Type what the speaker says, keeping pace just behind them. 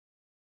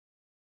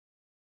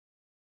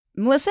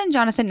Melissa and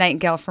Jonathan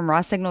Nightingale from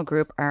Raw Signal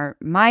Group are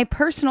my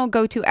personal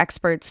go-to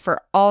experts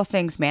for all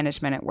things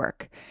management at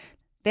work.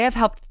 They have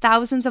helped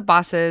thousands of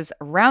bosses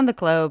around the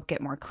globe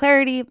get more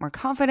clarity, more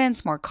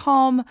confidence, more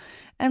calm,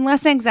 and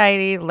less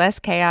anxiety, less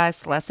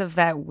chaos, less of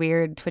that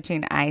weird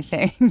twitching eye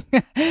thing.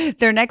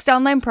 Their next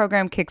online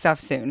program kicks off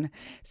soon.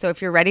 So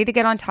if you're ready to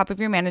get on top of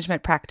your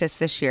management practice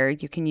this year,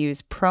 you can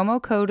use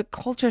promo code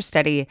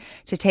CULTURESTUDY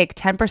to take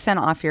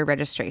 10% off your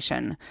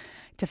registration.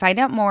 To find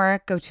out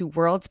more, go to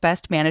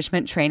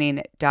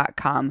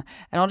worldsbestmanagementtraining.com.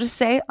 And I'll just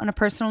say, on a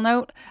personal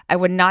note, I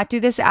would not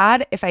do this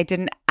ad if I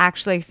didn't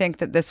actually think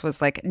that this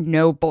was like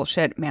no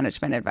bullshit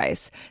management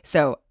advice.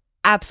 So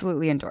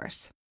absolutely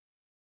endorse.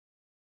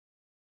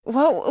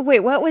 Wait,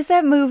 what was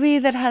that movie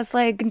that has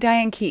like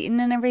Diane Keaton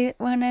and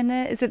everyone in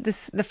it? Is it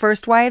The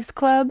First Wives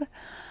Club?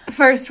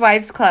 First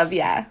Wives Club,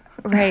 yeah.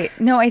 Right.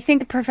 No, I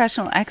think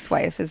Professional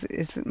Ex-Wife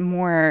is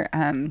more,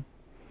 I don't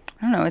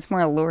know, it's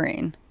more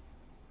alluring.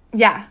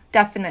 Yeah,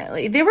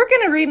 definitely. They were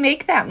going to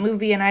remake that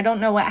movie, and I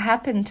don't know what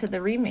happened to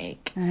the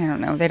remake. I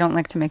don't know. They don't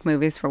like to make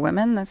movies for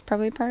women. That's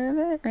probably part of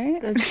it,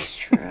 right? That's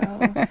true.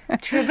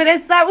 True,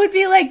 but that would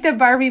be like the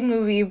Barbie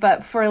movie,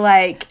 but for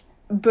like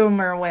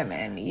boomer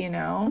women, you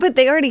know? But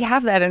they already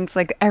have that, and it's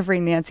like every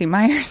Nancy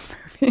Meyers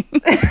movie.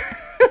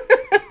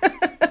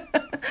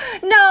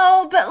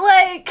 No, but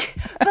like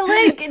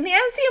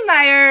Nancy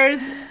Meyers,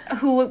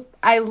 who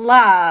I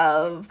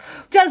love,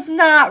 does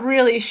not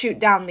really shoot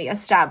down the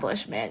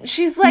establishment.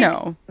 She's like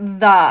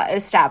the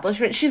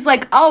establishment. She's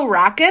like, I'll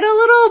rock it a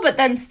little, but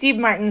then Steve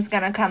Martin's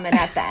gonna come in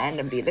at the end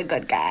and be the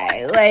good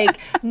guy. Like,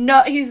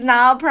 no, he's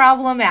not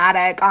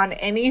problematic on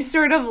any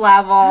sort of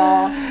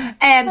level.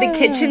 And the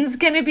kitchen's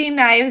gonna be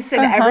nice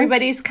and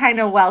everybody's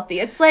kind of wealthy.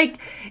 It's like,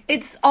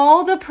 it's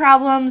all the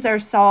problems are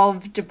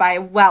solved by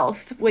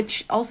wealth,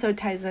 which also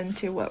ties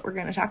into what we're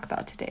gonna talk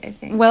about today, I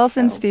think. Wealth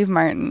and Steve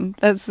Martin.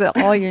 That's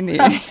all you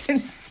need.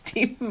 And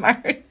Steve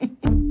Martin.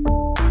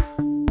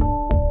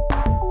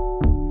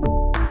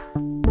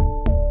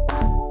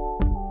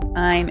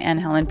 I'm Anne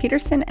Helen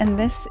Peterson, and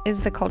this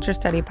is the Culture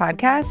Study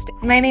Podcast.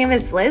 My name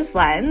is Liz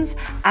Lenz.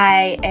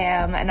 I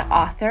am an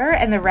author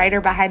and the writer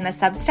behind the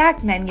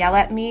Substack Men Yell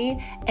at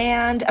Me,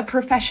 and a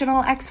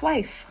professional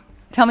ex-wife.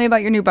 Tell me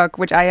about your new book,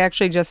 which I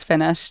actually just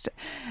finished.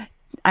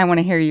 I want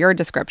to hear your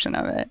description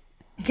of it.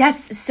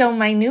 Yes. So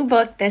my new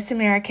book, This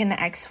American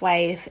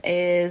Ex-Wife,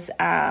 is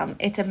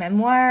it's a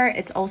memoir.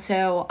 It's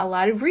also a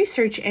lot of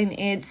research, and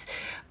it's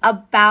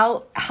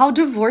about how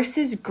divorce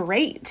is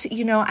great.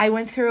 You know, I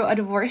went through a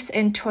divorce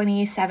in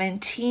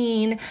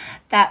 2017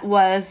 that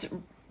was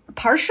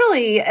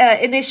partially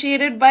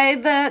initiated by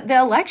the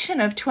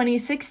election of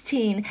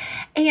 2016.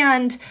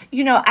 And,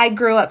 you know, I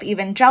grew up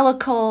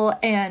evangelical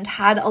and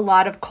had a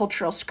lot of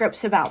cultural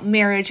scripts about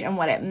marriage and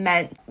what it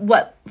meant,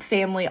 what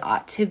family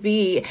ought to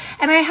be.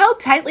 And I held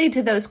tightly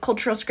to those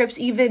cultural scripts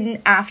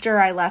even after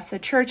I left the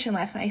church and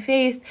left my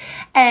faith.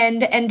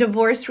 And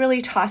divorce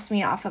really tossed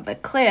me off of a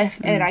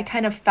cliff. And I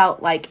kind of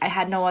felt like I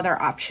had no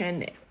other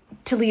option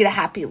to lead a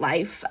happy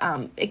life,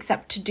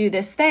 except to do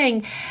this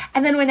thing.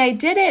 And then when I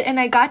did it and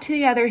I got to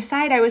the other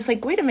side, I was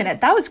like, wait a minute,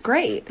 that was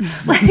great.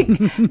 Like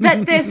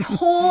that this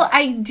whole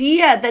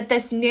idea, that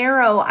this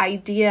narrow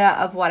idea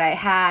of what I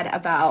had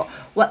about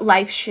what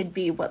life should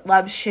be, what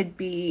love should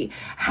be,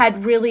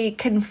 had really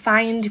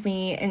confined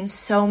me in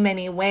so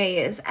many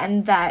ways.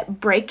 And that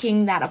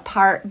breaking that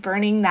apart,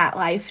 burning that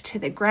life to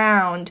the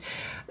ground,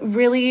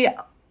 really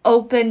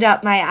opened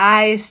up my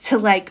eyes to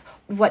like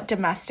what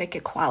domestic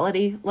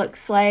equality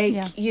looks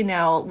like, you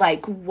know,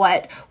 like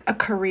what a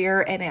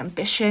career and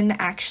ambition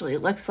actually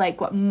looks like,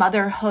 what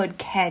motherhood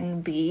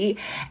can be.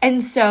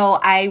 And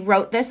so I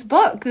wrote this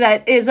book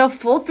that is a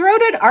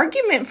full-throated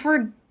argument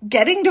for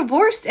getting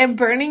divorced and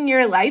burning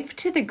your life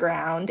to the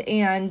ground.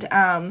 And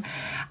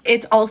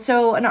it's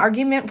also an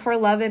argument for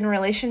love and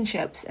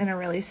relationships in a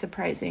really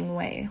surprising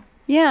way.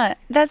 Yeah,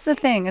 that's the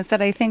thing, is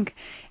that I think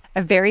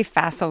a very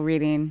facile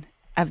reading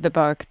of the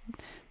book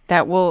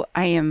that will,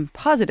 I am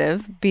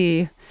positive,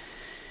 be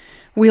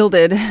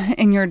wielded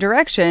in your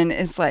direction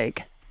is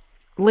like,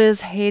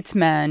 Liz hates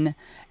men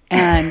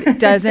and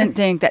doesn't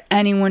think that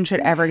anyone should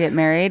ever get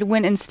married,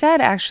 when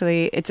instead,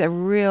 actually, it's a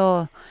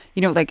real,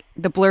 you know, like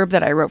the blurb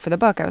that I wrote for the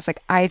book, I was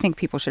like, I think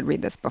people should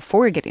read this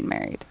before getting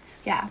married.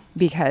 Yeah.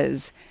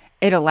 Because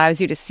it allows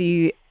you to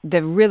see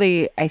the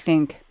really, I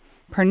think,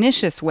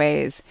 pernicious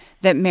ways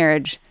that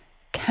marriage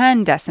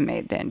can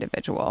decimate the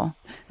individual,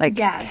 like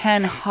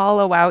can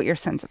hollow out your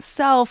sense of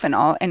self and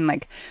all, and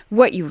like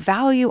what you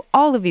value,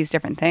 all of these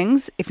different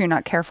things, if you're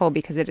not careful,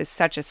 because it is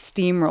such a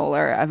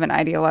steamroller of an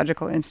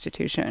ideological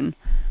institution.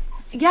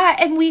 Yeah,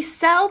 and we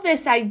sell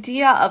this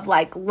idea of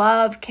like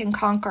love can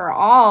conquer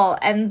all.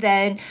 And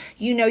then,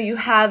 you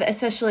have,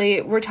 especially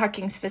we're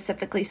talking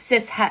specifically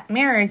cis het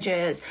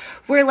marriages,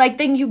 where like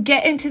then you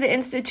get into the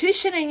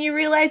institution and you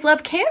realize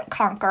love can't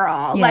conquer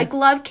all. Yeah. Like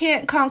love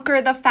can't conquer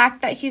the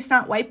fact that he's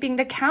not wiping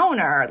the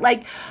counter.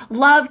 Like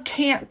love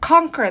can't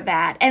conquer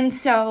that. And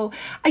so,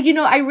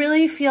 I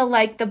really feel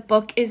like the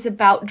book is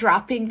about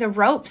dropping the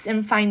ropes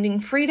and finding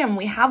freedom.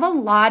 We have a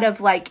lot of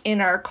like in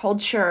our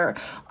culture,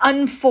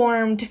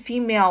 unformed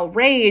female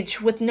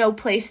rage with no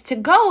place to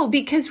go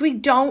because we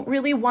don't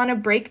really want to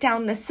break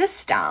down the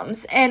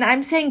systems. And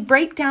I'm saying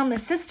break down the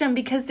system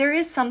because there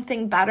is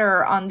something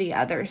better on the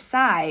other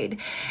side.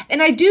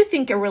 And I do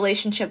think a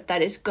relationship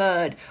that is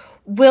good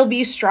will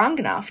be strong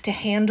enough to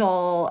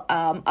handle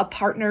a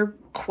partner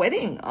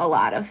quitting a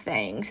lot of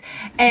things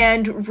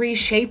and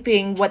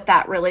reshaping what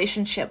that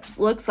relationship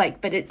looks like.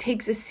 But it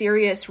takes a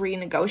serious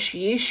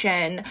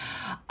renegotiation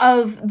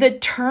of the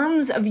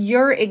terms of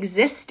your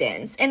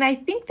existence. And I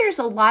think there's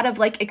a lot of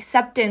like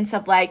acceptance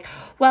of like,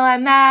 well,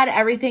 I'm mad,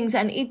 everything's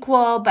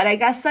unequal, but I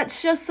guess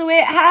that's just the way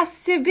it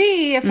has to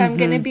be if I'm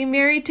going to be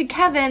married to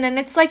Kevin. And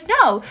it's like,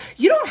 no,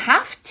 you don't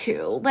have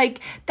to. Like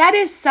that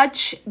is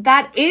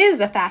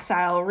a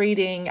facile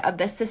reading of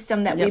the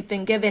system that we've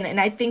been given.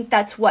 And I think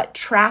that's what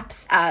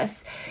traps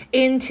us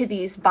into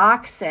these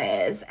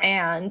boxes.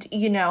 And,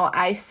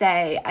 I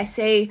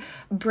say,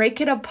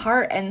 break it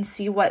apart and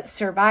see what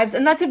survives.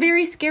 And that's a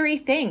very scary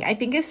thing. I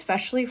think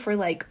especially for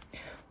like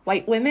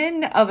white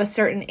women of a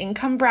certain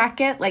income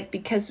bracket, like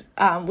because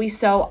we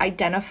so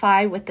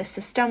identify with the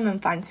system and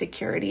find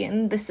security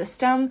in the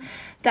system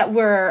that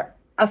we're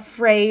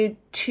afraid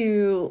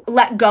to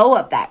let go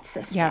of that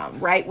system,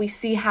 right? We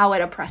see how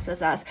it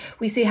oppresses us.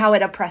 We see how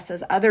it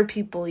oppresses other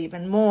people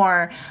even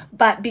more.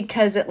 But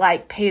because it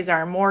like pays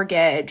our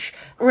mortgage,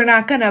 we're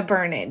not going to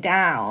burn it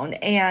down.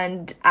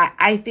 And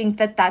I think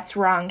that that's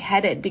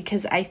wrong-headed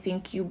because I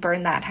think you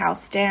burn that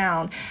house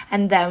down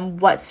and then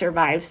what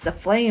survives the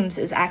flames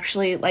is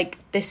actually like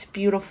this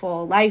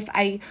beautiful life.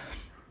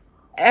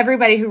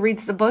 Everybody who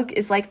reads the book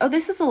is like, oh,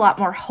 this is a lot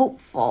more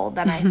hopeful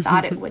than I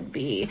thought it would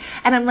be.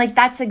 And I'm like,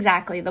 that's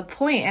exactly the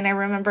point. And I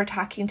remember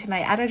talking to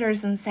my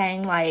editors and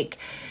saying like,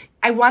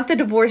 I want the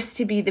divorce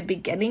to be the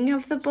beginning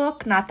of the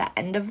book, not the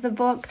end of the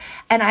book.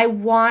 And I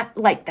want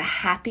like the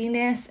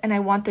happiness and I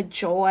want the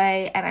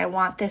joy and I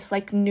want this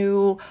like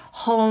new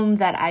home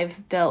that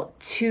I've built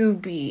to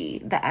be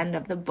the end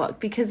of the book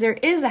because there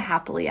is a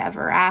happily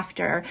ever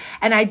after.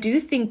 And I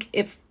do think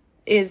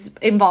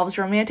involves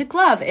romantic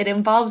love. It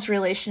involves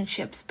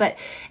relationships, but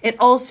it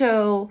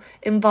also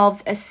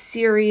involves a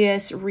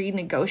serious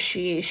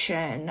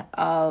renegotiation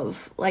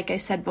of, like I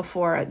said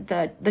before,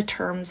 the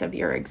terms of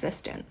your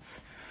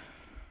existence.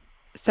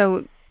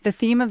 So the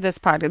theme of this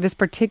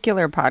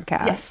particular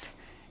podcast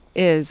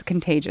is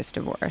contagious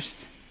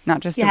divorce,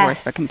 not just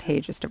divorce, but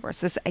contagious divorce.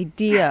 This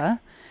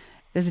idea,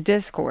 this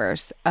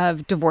discourse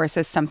of divorce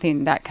as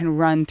something that can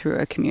run through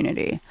a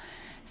community.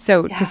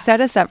 So to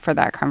set us up for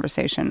that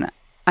conversation,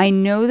 I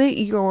know that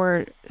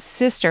your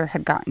sister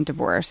had gotten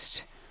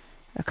divorced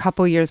a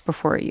couple years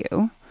before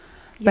you,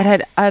 but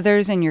had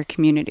others in your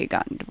community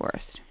gotten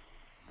divorced?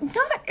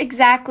 Not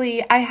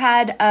exactly. I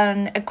had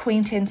an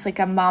acquaintance, like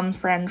a mom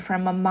friend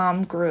from a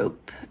mom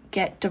group,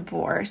 get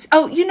divorced.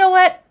 Oh, you know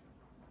what?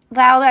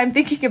 Now that I'm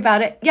thinking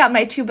about it, yeah,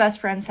 my two best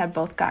friends had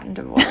both gotten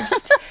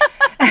divorced.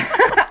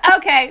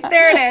 Okay,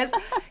 there it is.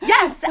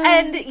 Yes,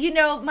 and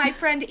my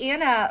friend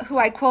Anna, who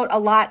I quote a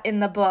lot in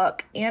the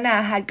book,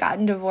 Anna had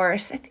gotten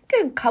divorced, I think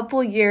a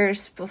couple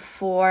years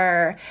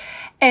before,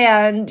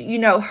 and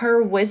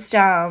her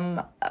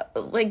wisdom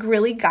like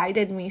really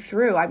guided me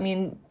through. I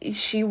mean,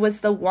 she was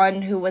the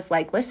one who was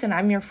like, listen,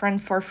 I'm your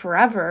friend for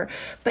forever,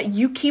 but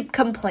you keep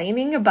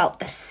complaining about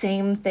the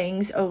same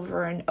things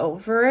over and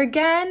over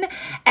again,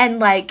 and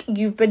like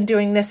you've been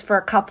doing this for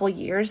a couple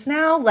years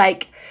now,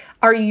 like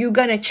are you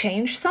going to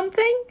change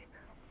something?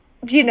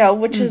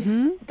 Which is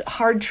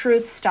hard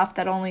truth stuff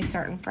that only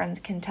certain friends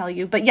can tell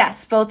you. But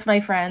yes, both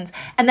my friends.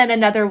 And then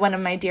another one of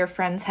my dear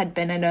friends had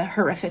been in a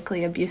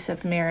horrifically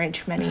abusive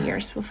marriage many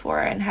years before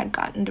and had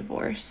gotten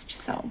divorced.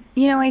 So,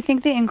 I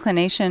think the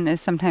inclination is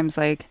sometimes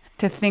like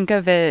to think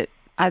of it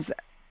as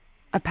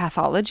a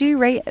pathology,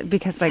 right?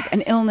 Because like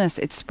an illness,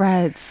 it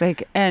spreads,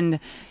 like, and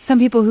some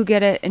people who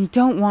get it and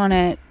don't want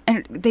it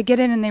and they get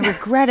it and they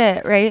regret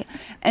it, right?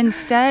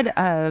 Instead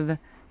of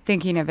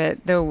thinking of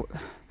it, though,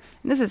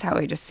 this is how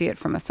I just see it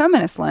from a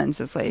feminist lens,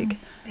 is like,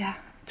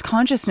 it's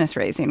consciousness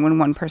raising when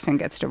one person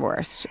gets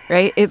divorced,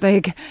 right? It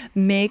like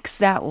makes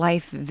that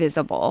life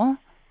visible,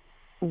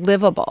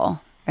 livable,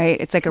 right?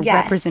 It's like a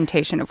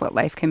representation of what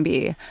life can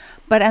be.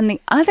 But on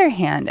the other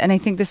hand, and I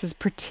think this is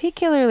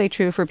particularly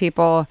true for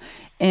people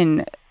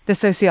in the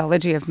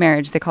sociology of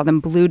marriage, they call them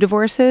blue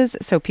divorces.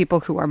 So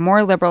people who are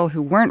more liberal,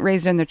 who weren't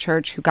raised in the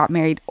church, who got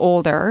married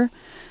older,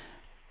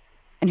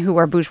 and who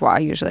are bourgeois,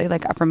 usually,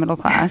 like upper middle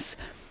class,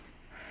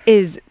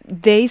 is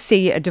they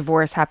see a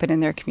divorce happen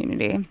in their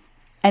community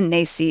and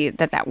they see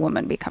that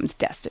woman becomes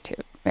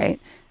destitute, right?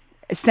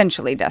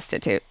 Essentially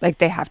destitute. Like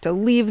they have to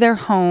leave their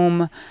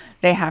home.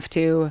 They have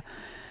to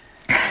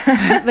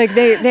Like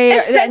they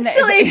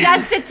essentially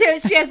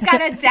destitute. She has got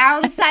to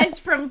downsize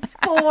from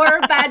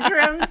 4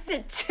 bedrooms to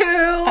 2.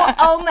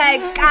 Oh my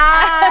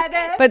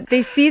God. But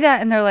they see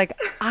that and they're like,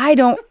 I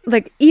don't,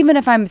 like, even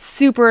if I'm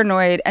super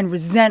annoyed and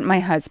resent my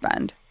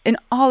husband in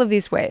all of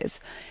these ways,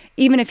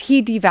 even if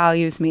he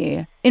devalues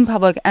me in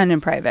public and in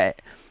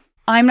private,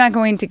 I'm not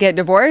going to get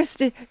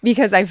divorced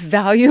because I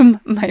value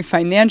my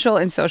financial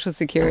and social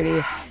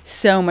security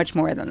so much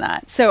more than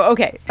that. So,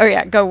 okay. Oh,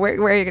 yeah. Go. Where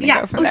are you going to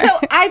go from there? So,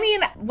 I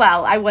mean,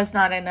 well, I was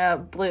not in a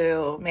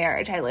blue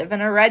marriage. I live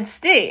in a red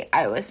state.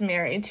 I was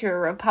married to a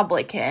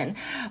Republican,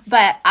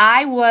 but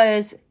I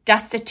was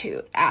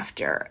destitute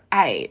after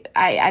I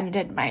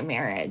ended my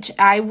marriage.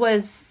 I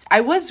was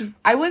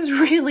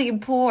really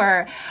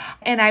poor,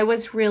 and I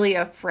was really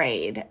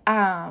afraid.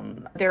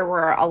 There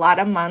were a lot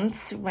of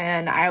months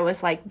when I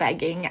was like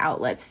begging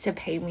outlets to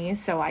pay me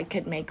so I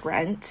could make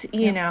rent,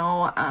 you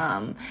know,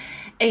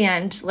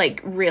 and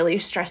like really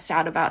stressed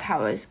out about how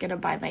I was going to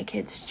buy my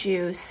kids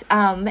juice.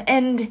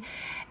 And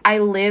I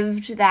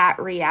lived that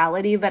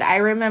reality, but I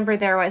remember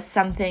there was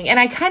something, and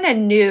I kind of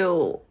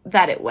knew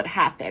that it would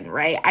happen,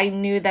 right? I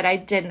knew that I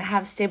didn't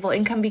have stable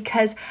income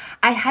because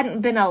I hadn't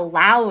been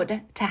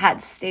allowed to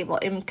have stable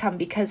income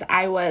because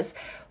I was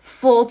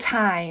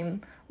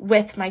full-time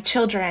with my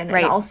children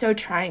and also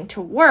trying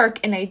to work,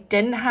 and I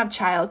didn't have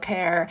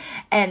childcare,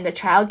 and the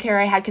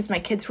childcare I had, because my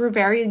kids were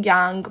very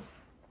young,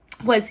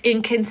 was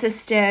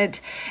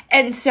inconsistent.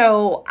 And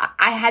so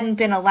I hadn't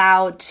been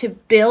allowed to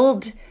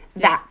build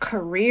that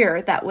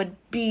career that would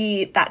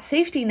be that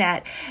safety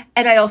net.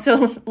 And I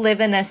also live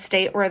in a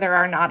state where there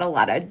are not a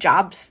lot of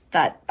jobs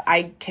that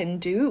I can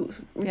do,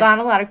 not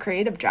a lot of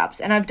creative jobs,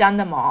 and I've done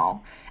them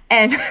all.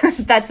 And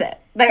that's it.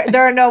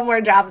 There are no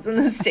more jobs in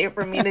the state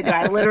for me to do.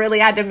 I literally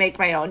had to make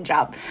my own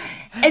job.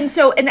 And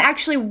so, and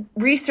actually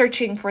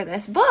researching for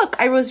this book,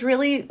 I was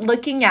really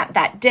looking at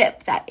that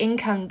dip, that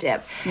income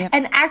dip.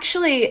 And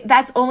actually,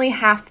 that's only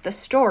half the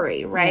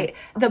story, right?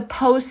 The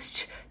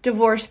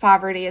post-divorce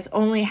poverty is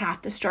only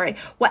half the story.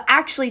 What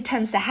actually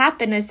tends to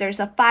happen is there's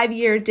a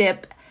 5-year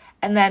dip,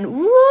 and then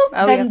whoop,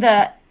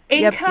 the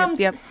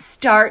incomes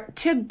start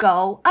to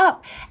go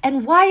up.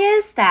 And why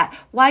is that?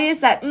 Why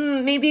is that?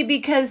 Maybe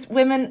because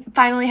women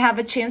finally have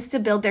a chance to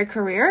build their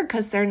career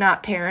because they're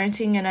not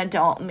parenting an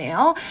adult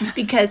male,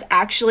 because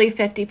actually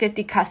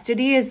 50-50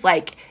 custody is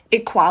like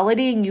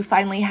equality, and you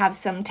finally have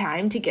some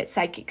time to get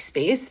psychic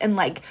space and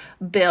like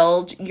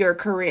build your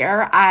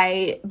career.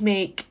 I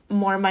make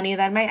more money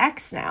than my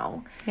ex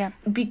now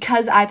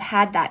because I've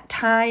had that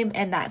time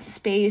and that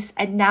space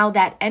and now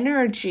that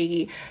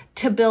energy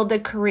to build a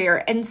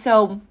career. And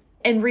so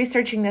in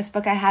researching this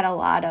book, I had a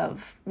lot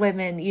of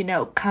women, you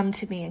know, come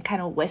to me and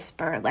kind of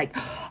whisper like,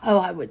 oh,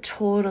 I would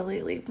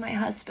totally leave my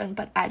husband,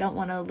 but I don't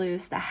want to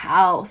lose the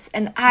house.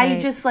 And I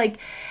just like,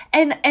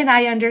 and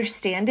I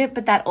understand it,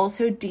 but that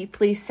also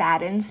deeply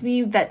saddens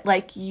me that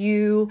like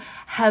you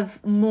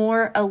have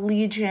more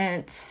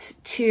allegiance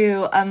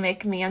to a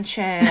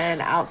McMansion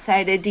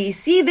outside of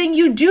DC than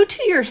you do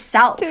to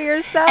yourself.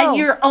 And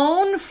your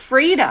own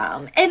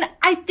freedom. And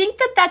I think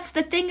that that's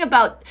the thing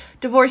about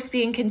divorce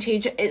being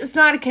contagious. It's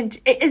not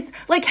it's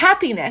like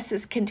happiness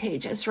is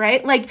contagious,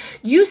 right? Like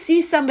you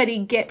see somebody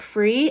get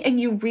free and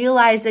you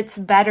realize it's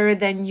better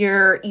than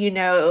your, you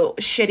know,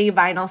 shitty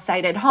vinyl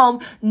sided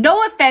home.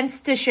 No offense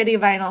to shitty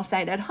vinyl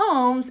sided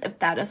homes, if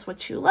that is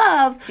what you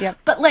love.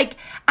 But like,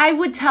 I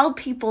would tell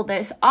people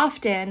this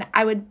often.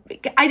 I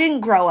didn't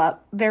grow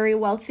up very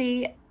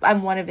wealthy.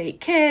 I'm one of 8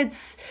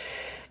 kids.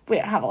 We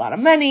have a lot of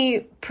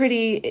money,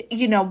 pretty,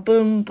 you know,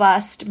 boom,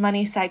 bust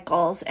money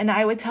cycles. And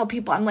I would tell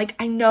people, I'm like,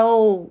 I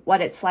know what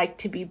it's like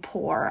to be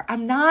poor.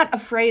 I'm not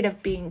afraid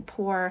of being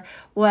poor.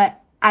 What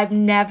I've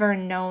never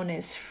known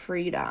is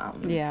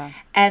freedom.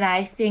 And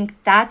I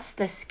think that's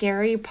the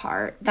scary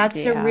part.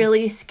 That's the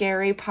really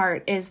scary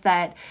part, is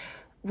that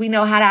we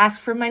know how to ask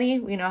for money.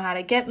 We know how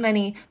to get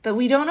money, but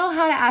we don't know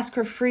how to ask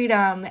for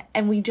freedom,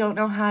 and we don't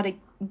know how to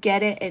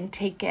get it and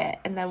take it.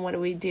 And then what do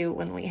we do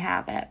when we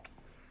have it?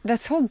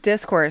 This whole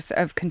discourse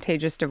of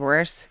contagious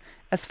divorce,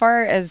 as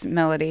far as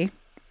Melody,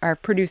 our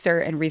producer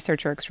and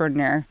researcher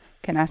extraordinaire,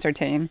 can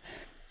ascertain,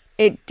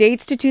 it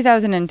dates to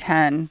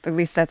 2010. At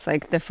least that's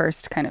like the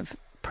first kind of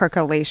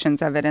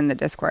percolations of it in the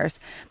discourse.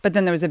 But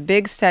then there was a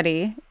big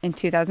study in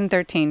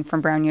 2013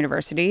 from Brown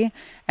University,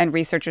 and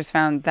researchers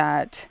found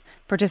that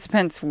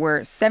participants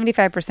were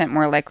 75%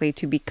 more likely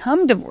to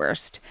become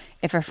divorced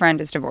if a friend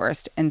is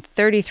divorced, and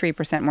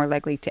 33% more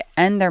likely to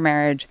end their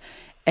marriage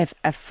if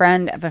a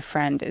friend of a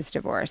friend is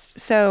divorced.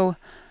 So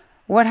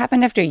what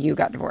happened after you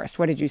got divorced?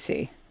 What did you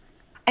see?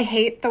 I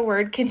hate the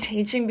word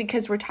contagion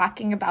because we're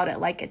talking about it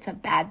like it's a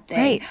bad thing.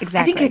 Right, exactly.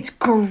 I think it's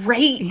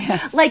great.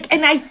 Like,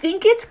 and I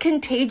think it's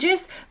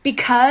contagious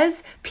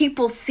because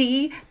people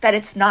see that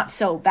it's not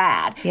so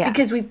bad.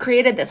 Because we've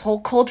created this whole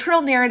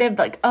cultural narrative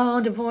like,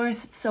 oh,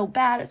 divorce, it's so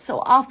bad, it's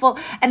so awful.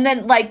 And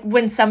then like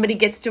when somebody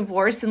gets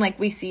divorced and like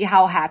we see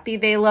how happy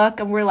they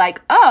look and we're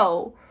like,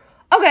 oh,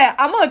 okay,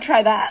 I'm going to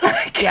try that.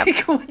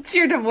 Like, what's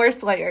your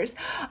divorce lawyer's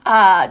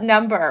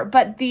number?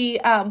 But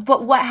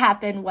but what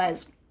happened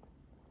was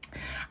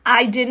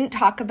I didn't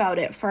talk about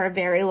it for a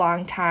very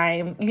long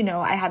time. You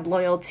know, I had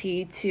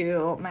loyalty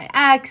to my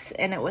ex,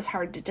 and it was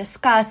hard to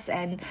discuss,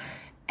 and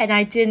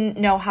I didn't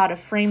know how to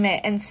frame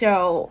it. And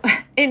so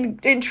in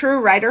true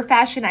writer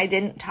fashion, I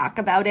didn't talk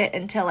about it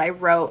until I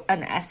wrote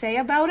an essay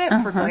about it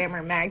for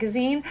Glamour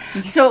magazine.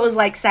 So it was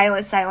like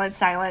silence, silence,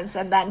 silence,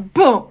 and then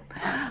boom,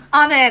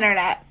 on the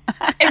internet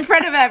in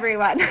front of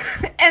everyone.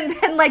 And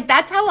then like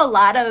that's how a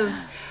lot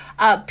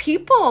of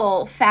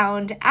people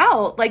found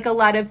out, like a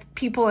lot of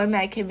people in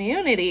my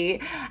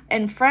community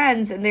and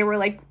friends, and they were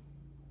like,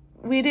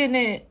 we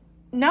didn't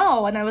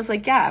know. And I was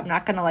like, yeah, I'm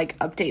not going to like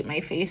update my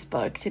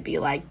Facebook to be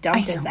like,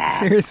 dumped his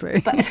ass.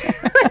 Seriously. But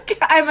like,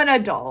 I'm an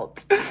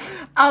adult.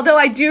 Although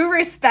I do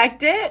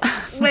respect it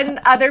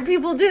when other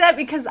people do that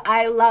because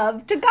I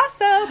love to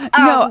gossip.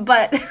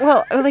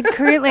 Well, like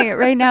currently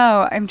right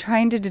now, I'm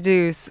trying to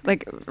deduce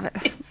like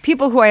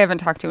people who I haven't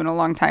talked to in a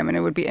long time, and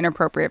it would be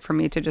inappropriate for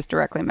me to just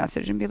directly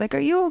message and be like, are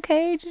you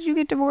okay? Did you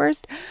get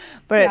divorced?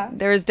 But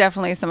there is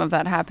definitely some of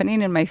that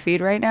happening in my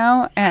feed right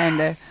now.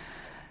 And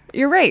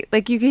you're right.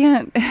 Like you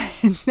can't,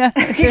 it's not,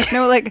 there's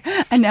no like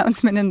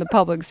announcement in the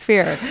public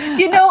sphere.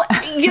 You know,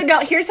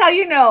 here's how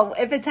you know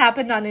if it's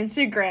happened on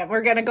Instagram.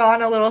 We're going to go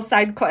on a little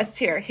side quest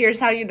here. Here's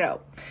how you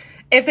know.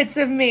 If it's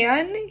a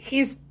man,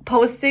 he's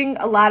posting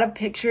a lot of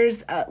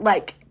pictures,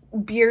 like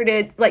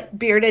bearded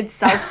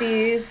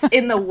selfies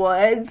in the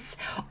woods,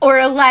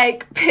 or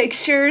like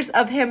pictures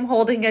of him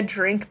holding a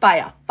drink by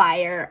a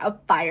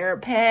fire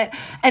pit,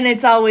 and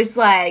it's always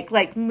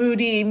like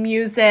moody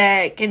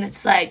music, and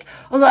it's like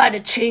a lot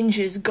of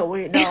changes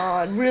going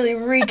on, really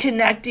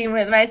reconnecting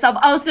with myself.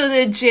 Also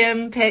the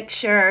gym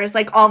pictures,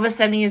 like all of a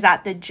sudden he's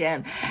at the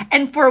gym.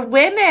 And for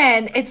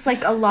women, it's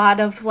like a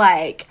lot of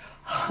like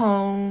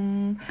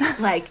home,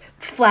 like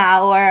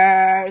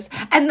flowers,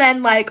 and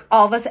then like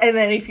all of us, and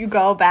then if you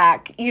go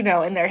back, you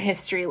know, in their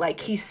history, like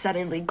he's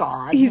suddenly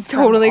gone. He's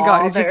totally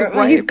gone.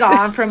 He's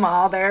gone from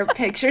all their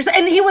pictures,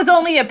 and he was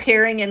only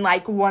appearing in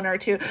like one or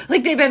two.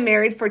 Like they've been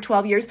married for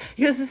 12 years.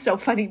 This is so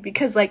funny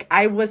because like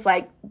I was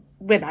like,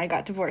 when I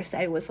got divorced,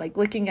 I was like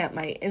looking at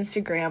my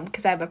Instagram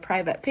because I have a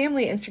private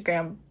family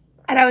Instagram,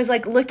 and I was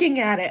like looking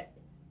at it.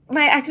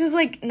 My ex was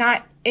like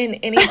not in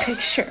any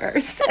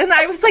pictures. And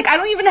I was like, I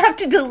don't even have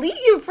to delete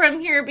you from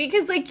here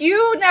because like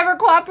you never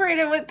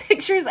cooperated with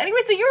pictures anyway,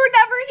 so you were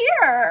never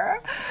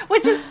here.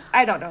 Which is,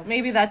 I don't know,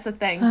 maybe that's a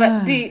thing.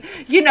 But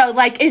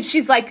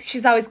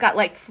she's always got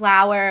like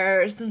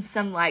flowers and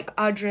some like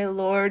Audre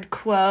Lorde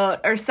quote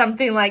or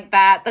something like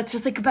that. That's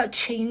just like about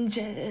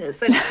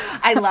changes. And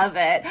I love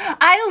it.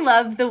 I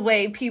love the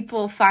way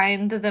people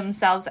find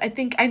themselves.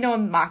 I know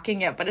I'm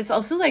mocking it, but it's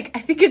also like, I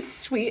think it's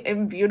sweet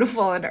and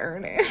beautiful and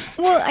earnest.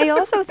 Well, I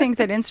also think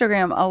that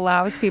Instagram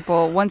allows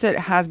people, once it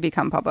has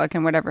become public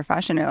in whatever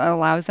fashion, it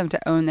allows them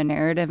to own the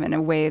narrative in a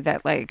way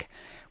that, like,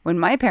 when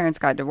my parents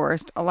got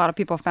divorced, a lot of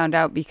people found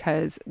out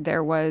because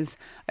there was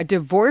a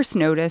divorce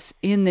notice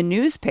in the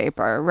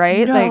newspaper,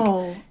 right?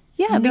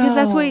 Because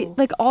that's why,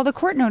 like, all the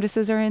court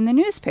notices are in the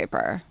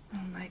newspaper. Oh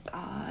my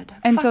God.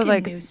 And fucking so,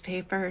 like,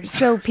 newspapers.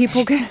 So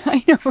people can,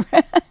 I know,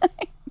 right?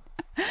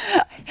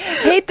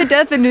 Hate the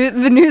death of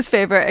the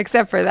newspaper,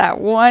 except for that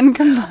one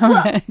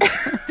component.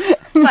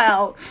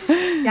 Well,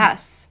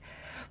 yes.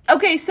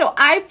 Okay, so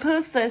I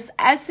post this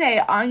essay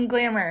on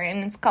Glamour,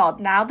 and it's called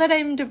Now That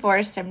I'm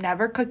Divorced, I'm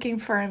Never Cooking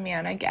for a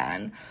Man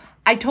Again.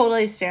 I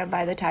totally stand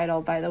by the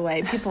title, by the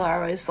way. People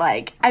are always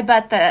like, I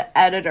bet the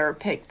editor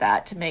picked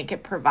that to make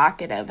it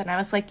provocative. And I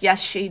was like,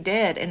 yes, she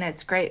did, and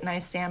it's great, and I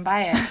stand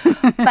by it.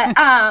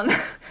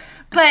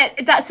 But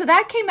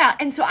that came out,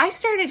 and so I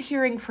started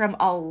hearing from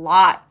a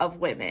lot of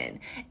women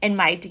in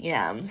my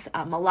DMs,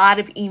 a lot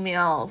of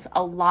emails,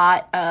 a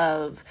lot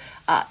of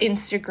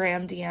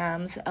Instagram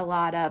DMs, a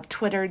lot of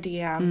Twitter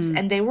DMs,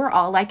 and they were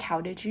all like,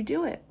 how did you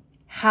do it?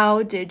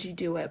 How did you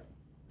do it?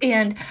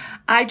 And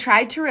I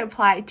tried to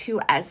reply to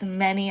as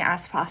many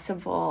as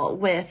possible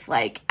with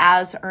like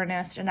as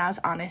earnest and as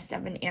honest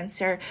of an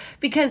answer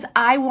because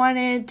I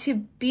wanted to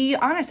be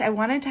honest. I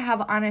wanted to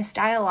have honest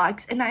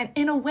dialogues in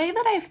a way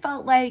that I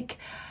felt like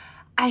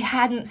I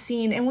hadn't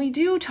seen. And we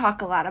do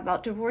talk a lot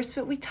about divorce,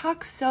 but we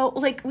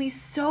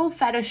so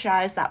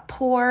fetishize that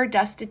poor,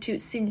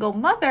 destitute, single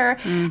mother.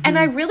 Mm-hmm. And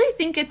I really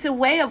think it's a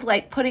way of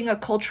like putting a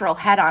cultural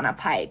head on a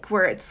pike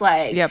where it's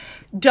like,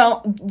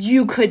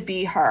 you could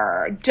be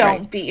her.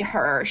 Don't be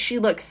her. She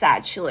looks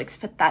sad. She looks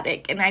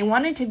pathetic. And I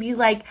wanted to be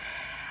like,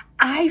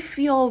 I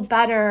feel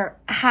better,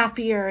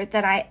 happier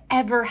than I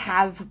ever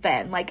have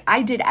been. Like,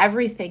 I did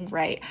everything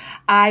right.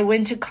 I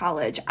went to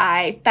college.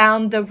 I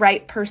found the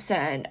right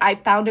person. I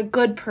found a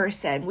good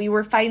person. We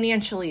were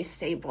financially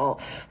stable.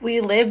 We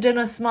lived in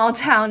a small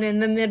town in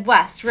the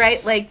Midwest,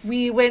 right? Like,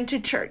 we went to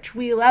church.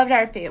 We loved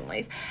our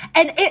families.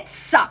 And it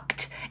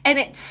sucked. And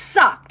it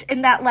sucked.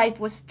 And that life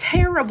was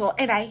terrible.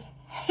 And I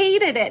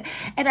hated it,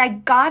 and I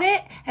got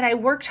it, and I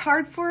worked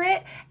hard for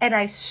it, and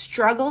I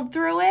struggled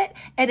through it,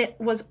 and it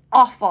was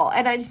awful.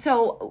 And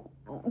so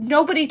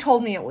nobody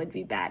told me it would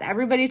be bad.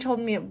 Everybody told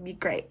me it would be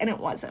great, and it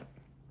wasn't.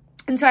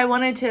 And so I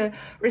wanted to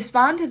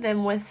respond to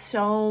them with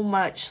so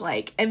much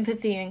like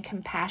empathy and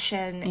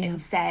compassion and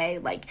say,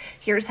 like,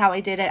 here's how I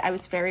did it. I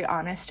was very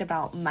honest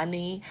about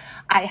money.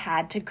 I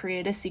had to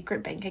create a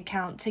secret bank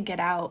account to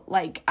get out.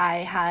 Like, I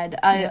had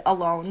a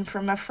loan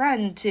from a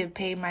friend to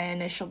pay my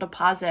initial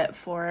deposit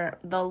for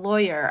the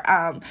lawyer.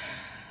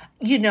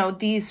 You know,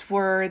 these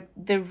were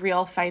the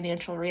real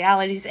financial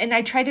realities. And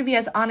I tried to be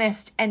as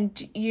honest.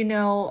 And, you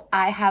know,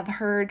 I have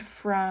heard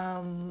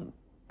from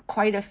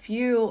quite a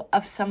few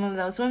of some of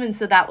those women.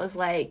 So that was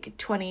like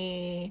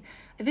I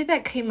think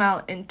that came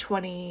out in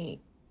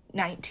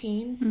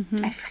 2019.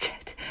 I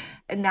forget.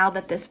 And now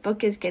that this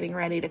book is getting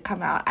ready to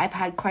come out, I've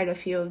had quite a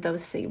few of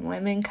those same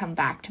women come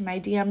back to my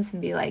DMs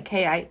and be like,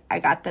 hey, I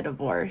got the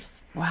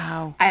divorce.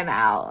 Wow. I'm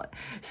out.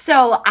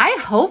 So I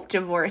hope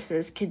divorce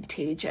is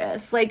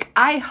contagious. Like,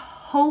 I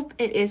hope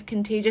it is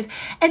contagious.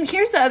 And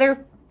here's the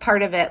other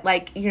part of it.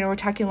 Like, you know, we're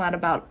talking a lot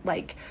about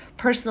like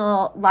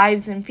personal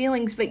lives and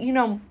feelings, but you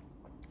know,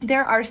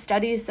 there are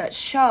studies that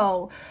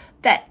show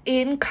that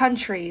in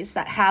countries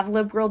that have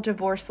liberal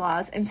divorce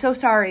laws, and so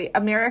sorry,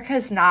 America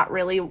is not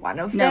really one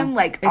of them.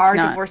 Like, our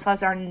divorce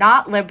laws are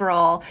not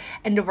liberal,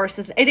 and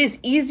divorces, it is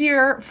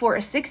easier for a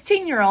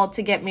 16-year-old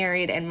to get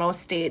married in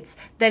most states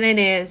than it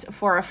is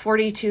for a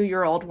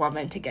 42-year-old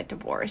woman to get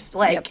divorced.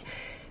 Like,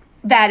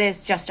 that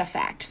is just a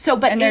fact. So,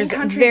 but and in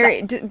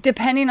countries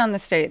depending on the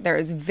state, there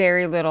is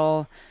very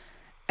little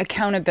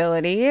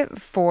accountability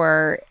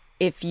for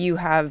if you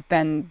have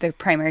been the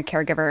primary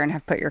caregiver and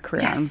have put your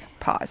career on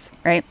pause,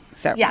 right?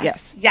 So,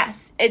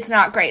 yes, it's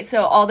not great.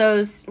 So all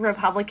those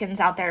Republicans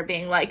out there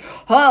being like,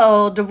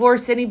 oh,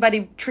 divorce,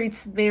 anybody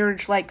treats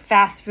marriage like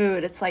fast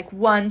food. It's like,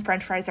 one,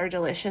 French fries are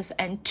delicious,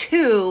 and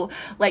two,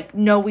 like,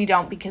 no, we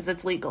don't, because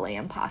it's legally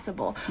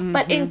impossible.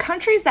 But in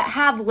countries that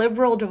have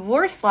liberal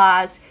divorce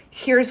laws,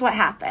 here's what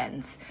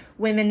happens.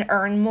 Women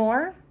earn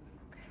more.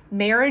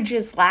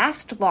 Marriages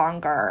last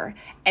longer,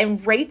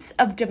 and rates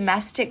of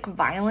domestic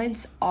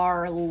violence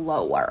are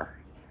lower.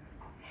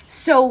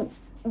 So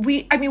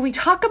we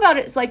talk about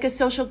it as like a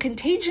social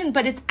contagion,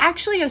 but it's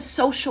actually a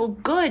social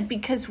good,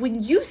 because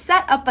when you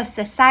set up a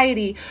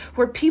society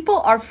where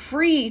people are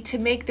free to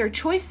make their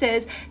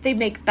choices, they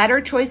make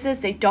better choices,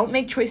 they don't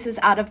make choices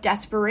out of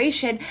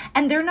desperation,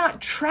 and they're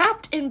not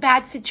trapped in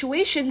bad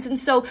situations. And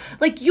so,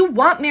 like, you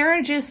want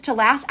marriages to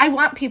last. I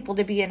want people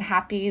to be in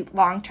happy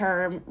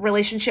long-term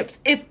relationships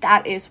if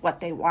that is what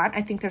they want.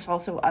 I think there's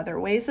also other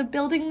ways of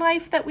building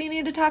life that we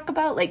need to talk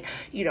about, like,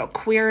 you know,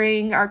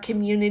 queering our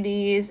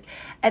communities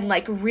and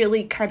like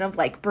really kind of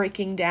like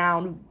breaking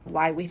down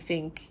why we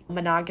think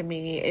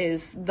monogamy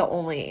is the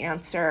only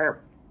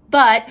answer.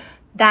 But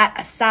that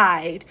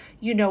aside,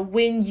 you know,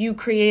 when you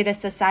create a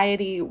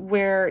society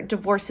where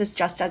divorce is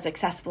just as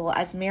accessible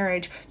as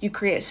marriage, you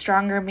create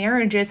stronger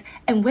marriages,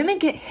 and women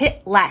get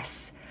hit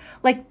less.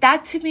 Like,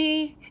 that to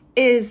me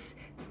is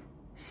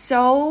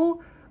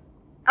so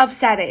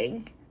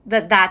upsetting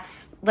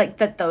that's like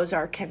that those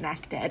are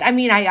connected. I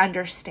mean, I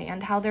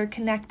understand how they're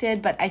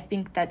connected, but I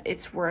think that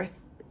it's worth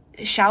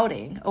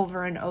shouting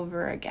over and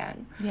over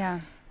again. Yeah,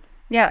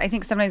 I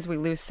think sometimes we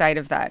lose sight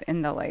of that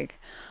in the like,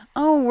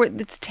 oh,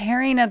 it's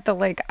tearing at the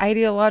like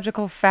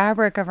ideological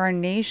fabric of our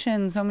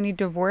nation, so many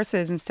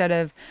divorces, instead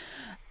of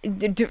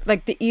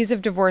like the ease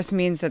of divorce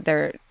means that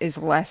there is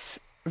less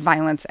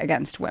violence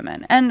against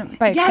women, and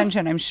by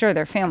extension, I'm sure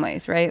their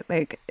families, right?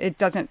 Like,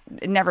 it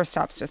never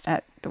stops just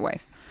at the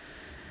wife.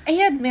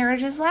 And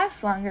marriages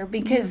last longer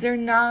because you're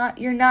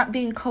not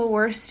being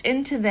coerced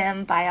into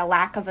them by a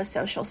lack of a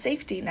social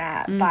safety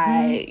net,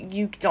 by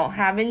you don't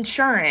have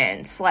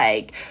insurance,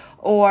 like,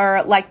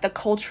 or like the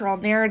cultural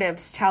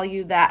narratives tell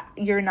you that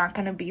you're not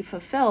going to be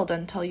fulfilled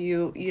until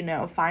you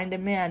know, find a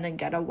man and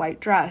get a white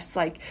dress.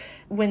 Like,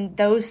 when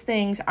those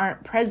things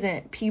aren't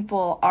present,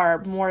 people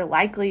are more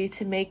likely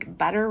to make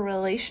better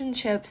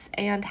relationships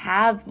and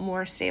have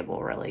more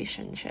stable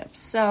relationships.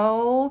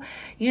 So,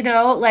 you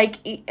know, like,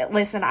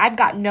 listen, I've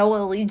got no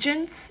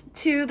allegiance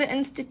to the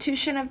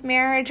institution of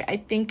marriage. I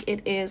think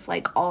it is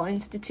like all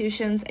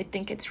institutions. I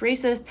think it's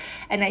racist,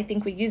 and I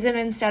think we use it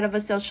instead of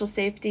a social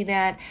safety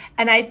net,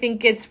 and I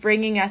think it's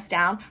bringing us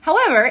down.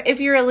 However,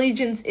 if your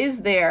allegiance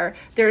is there,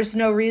 there's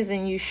no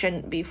reason you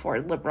shouldn't be for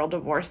liberal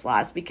divorce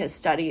laws, because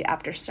study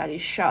after study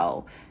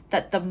show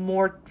that the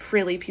more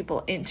freely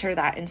people enter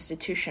that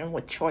institution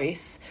with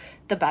choice,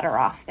 the better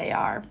off they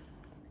are.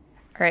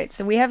 All right,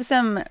 so we have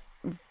some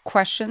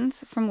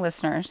questions from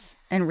listeners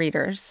and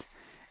readers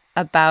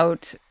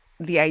about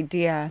the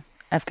idea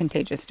of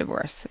contagious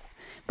divorce.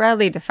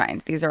 Broadly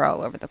defined, these are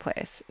all over the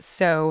place.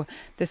 So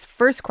this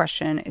first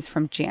question is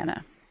from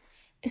Jana.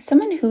 As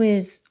someone who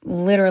is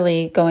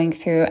literally going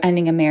through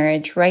ending a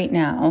marriage right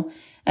now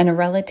in a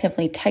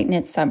relatively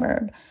tight-knit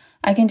suburb,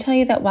 I can tell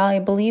you that while I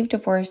believe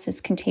divorce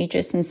is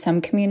contagious in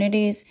some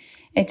communities,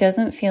 it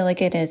doesn't feel like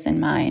it is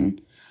in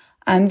mine.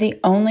 I'm the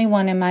only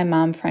one in my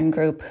mom friend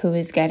group who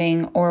is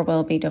getting or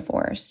will be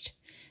divorced.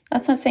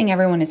 That's not saying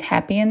everyone is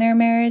happy in their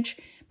marriage,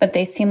 but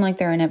they seem like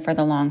they're in it for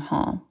the long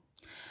haul.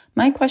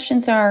 My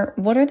questions are,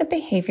 what are the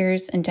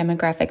behaviors and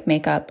demographic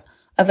makeup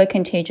of a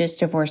contagious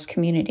divorce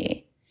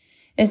community?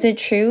 Is it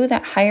true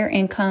that higher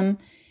income,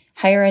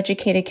 higher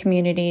educated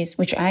communities,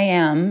 which I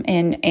am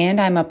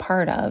and I'm a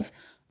part of,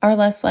 are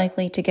less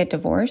likely to get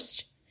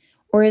divorced?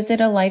 Or is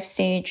it a life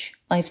stage,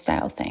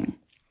 lifestyle thing?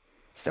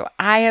 So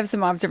I have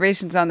some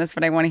observations on this,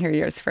 but I want to hear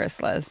yours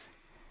first, Liz.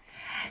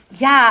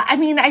 Yeah, I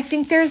mean, I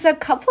think there's a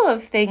couple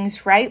of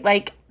things, right?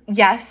 Like,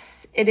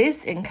 yes, it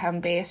is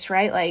income-based,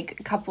 right?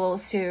 Like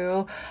couples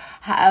who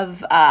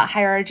have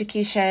higher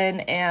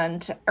education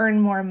and earn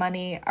more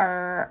money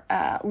are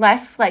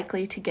less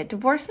likely to get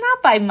divorced,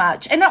 not by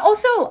much. And I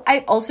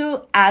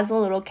also, as a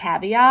little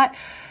caveat,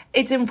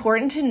 it's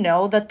important to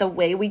know that the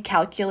way we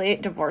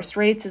calculate divorce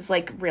rates is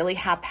like really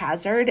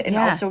haphazard and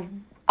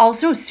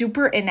also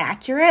super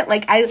inaccurate.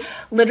 Like I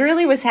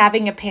literally was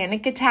having a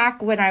panic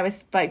attack when I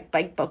was my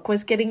book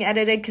was getting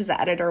edited because the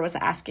editor was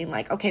asking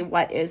like, okay,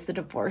 what is the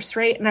divorce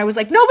rate? And I was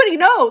like, nobody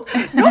knows.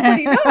 And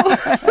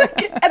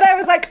I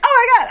was like,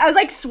 oh my God. I was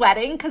like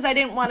sweating because I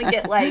didn't want to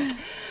get like,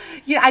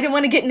 I didn't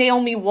want to get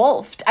Naomi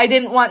Wolfed. I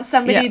didn't want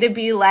somebody to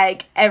be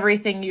like,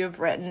 everything you've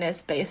written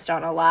is based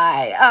on a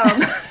lie.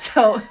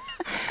 So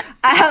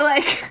I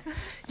like...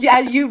 Yeah,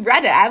 you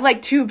read it. I have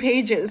like 2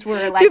 pages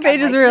where like... 2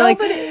 pages where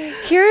like,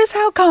 here's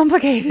how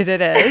complicated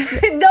it is.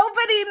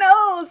 Nobody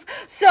knows.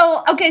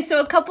 So, okay, so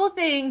a couple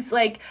things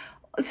like...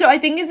 So I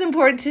think it's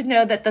important to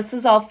know that this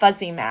is all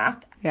fuzzy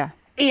math. Yeah.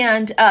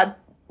 And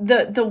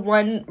the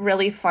one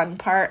really fun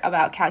part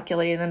about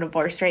calculating the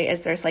divorce rate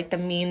is there's like the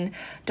mean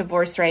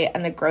divorce rate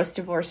and the gross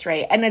divorce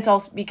rate. And it's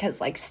also because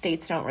like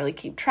states don't really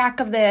keep track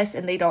of this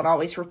and they don't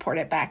always report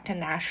it back to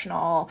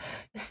national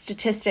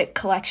statistic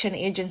collection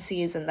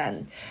agencies. And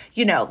then,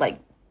 like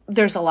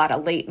there's a lot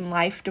of late in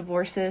life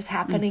divorces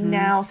happening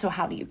now. So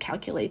how do you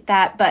calculate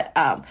that?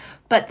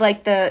 But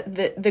like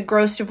the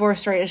gross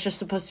divorce rate is just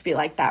supposed to be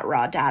like that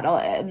raw data.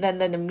 And then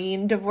the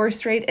mean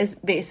divorce rate is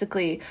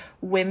basically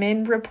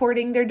women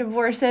reporting their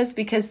divorces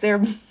because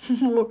they're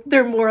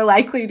more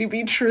likely to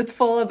be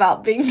truthful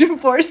about being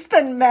divorced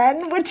than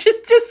men, which is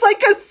just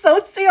like a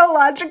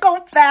sociological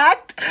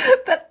fact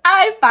that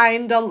I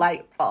find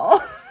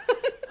delightful.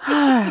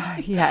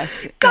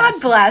 Yes.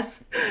 God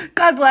bless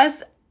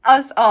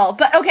us all.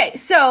 But okay,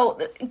 so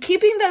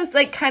keeping those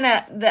like kind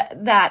of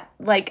that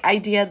like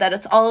idea that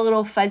it's all a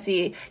little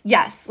fuzzy.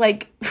 Yes,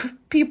 like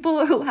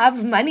people who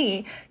have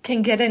money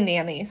can get a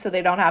nanny so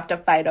they don't have to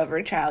fight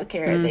over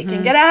childcare. They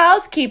can get a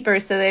housekeeper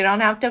so they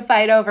don't have to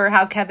fight over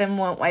how Kevin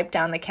won't wipe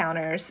down the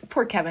counters.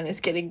 Poor Kevin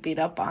is getting beat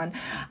up on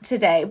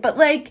today. But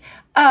like,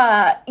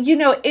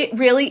 it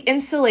really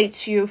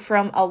insulates you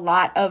from a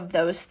lot of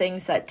those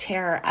things that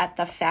tear at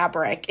the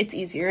fabric. It's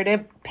easier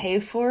to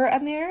pay for a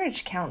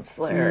marriage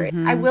counselor.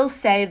 I will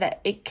say that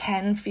it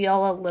can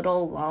feel a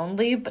little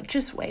lonely, but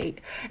just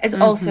wait. It's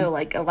also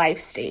like a life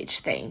stage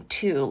thing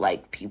too.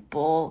 Like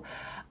people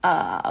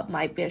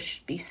might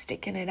be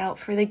sticking it out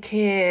for the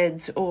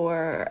kids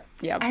or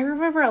I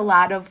remember a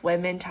lot of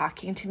women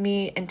talking to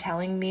me and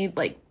telling me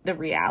like the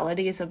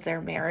realities of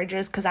their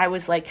marriages because I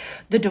was like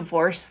the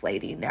divorce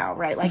lady now,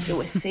 right? Like it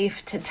was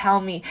safe to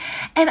tell me.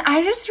 And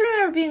I just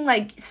remember being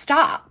like,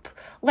 stop.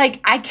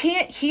 Like, I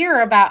can't hear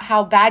about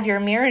how bad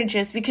your marriage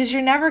is because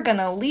you're never going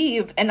to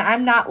leave. And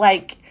I'm not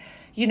like,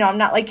 I'm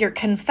not like your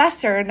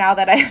confessor now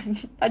that I'm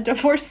a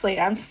divorce lady.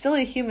 I'm still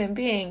a human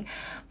being.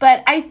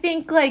 But I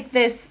think like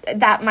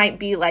that might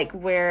be like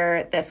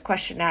where this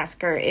question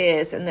asker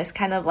is in this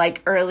kind of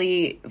like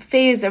early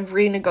phase of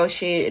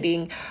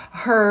renegotiating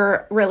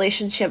her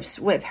relationships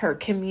with her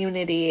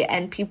community,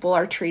 and people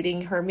are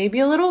treating her maybe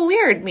a little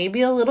weird,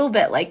 maybe a little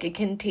bit like a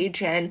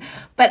contagion.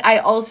 But I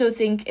also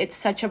think it's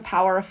such a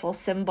powerful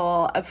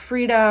symbol of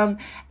freedom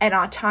and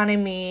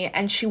autonomy,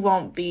 and she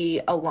won't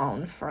be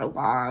alone for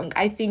long.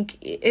 I think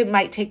it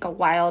might take a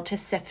while to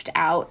sift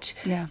out,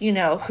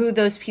 who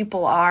those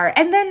people are.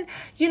 And then,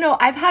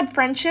 I've had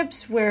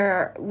friendships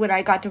where when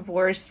I got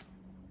divorced,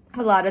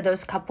 a lot of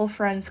those couple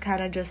friends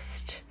kind of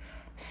just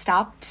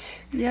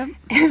stopped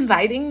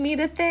inviting me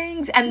to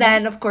things. And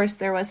then, of course,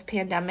 there was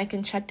pandemic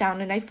and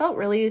shutdown, and I felt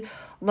really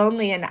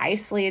lonely and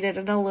isolated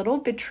and a little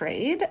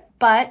betrayed.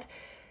 But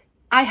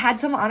I had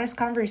some honest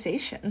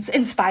conversations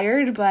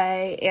inspired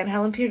by Anne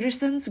Helen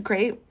Peterson's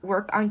great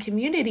work on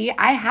community.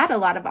 I had a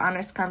lot of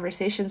honest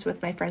conversations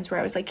with my friends where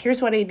I was like,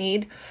 here's what I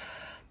need.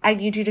 I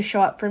need you to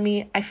show up for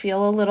me. I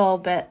feel a little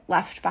bit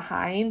left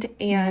behind.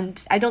 And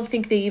I don't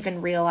think they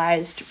even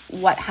realized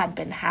what had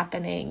been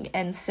happening.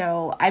 And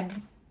so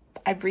I've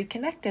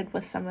reconnected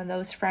with some of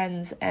those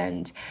friends,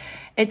 and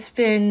it's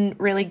been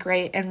really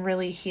great and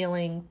really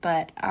healing.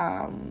 But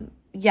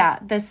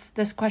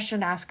this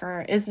question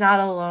asker is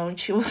not alone.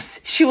 She will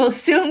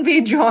soon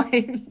be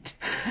joined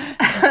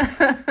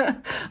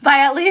by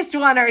at least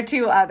 1 or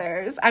 2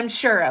 others. I'm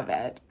sure of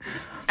it.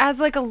 As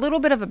like a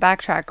little bit of a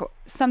backtrack,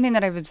 something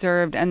that I've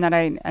observed and that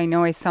I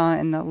know I saw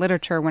in the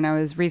literature when I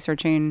was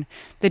researching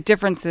the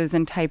differences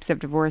in types of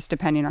divorce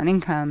depending on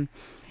income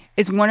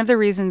is one of the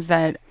reasons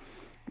that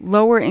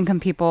lower income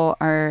people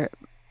are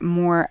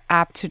more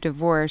apt to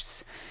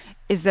divorce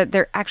is that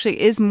there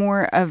actually is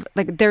more of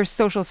like their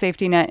social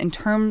safety net in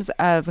terms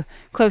of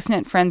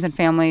close-knit friends and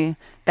family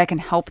that can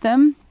help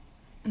them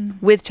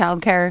with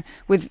childcare,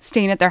 with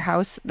staying at their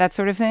house, that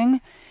sort of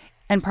thing.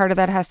 And part of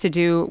that has to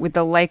do with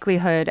the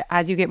likelihood,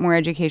 as you get more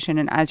education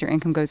and as your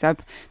income goes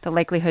up, the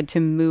likelihood to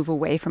move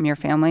away from your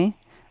family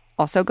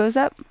also goes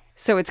up.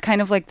 So it's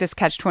kind of like this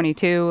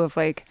catch-22 of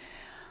like,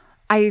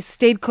 I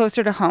stayed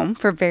closer to home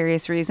for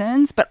various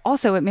reasons, but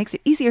also it makes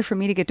it easier for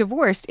me to get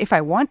divorced if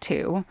I want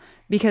to,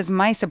 because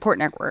my support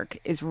network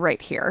is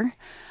right here.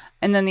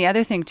 And then the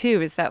other thing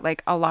too is that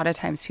like a lot of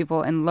times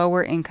people in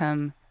lower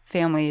income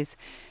families,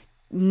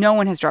 no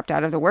one has dropped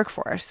out of the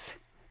workforce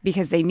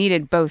because they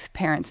needed both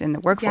parents in the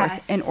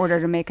workforce in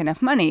order to make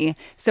enough money.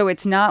 So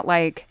it's not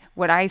like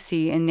what I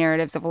see in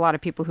narratives of a lot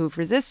of people who've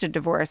resisted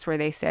divorce where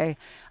they say,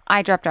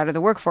 I dropped out of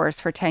the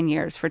workforce for 10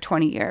 years, for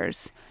 20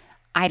 years.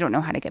 I don't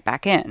know how to get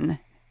back in.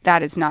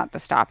 That is not the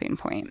stopping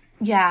point.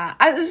 Yeah.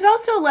 There's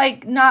also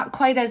like not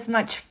quite as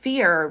much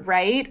fear,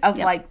 right? Of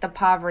like the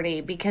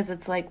poverty, because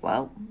it's like,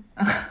 well,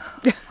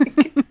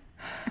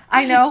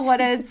 I know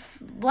what it's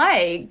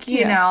like,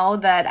 you know,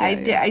 that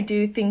I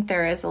do think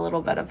there is a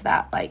little bit of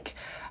that like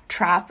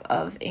trap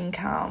of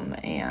income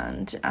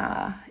and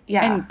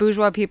And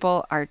bourgeois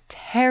people are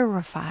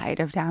terrified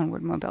of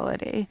downward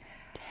mobility.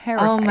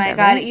 Oh my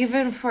God,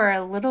 even for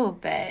a little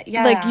bit.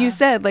 Yeah. Like you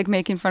said, like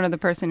making fun of the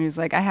person who's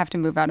like, I have to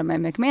move out of my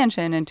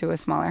McMansion into a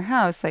smaller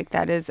house. Like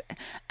that is,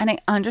 and I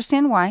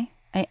understand why.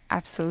 I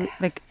absolutely,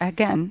 like,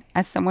 again,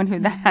 as someone who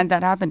had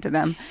that happen to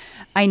them,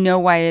 I know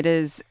why it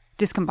is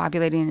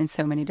discombobulating in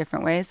so many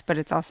different ways, but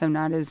it's also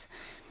not as,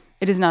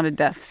 it is not a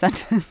death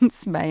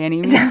sentence by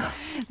any means.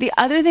 The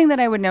other thing that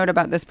I would note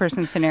about this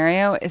person's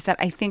scenario is that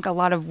I think a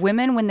lot of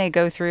women, when they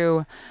go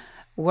through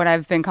what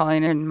I've been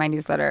calling in my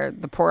newsletter,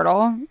 the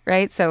portal,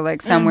 right? So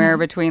like somewhere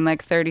between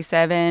like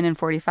 37 and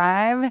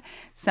 45,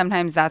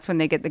 sometimes that's when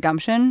they get the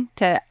gumption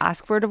to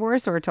ask for a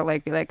divorce or to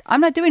like be like,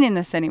 I'm not doing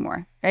this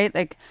anymore, right?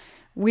 Like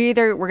we're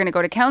going to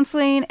go to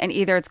counseling and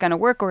either it's going to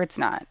work or it's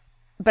not.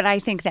 But I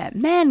think that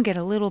men get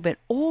a little bit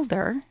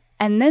older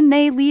and then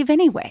they leave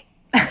anyway.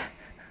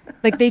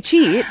 Like they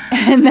cheat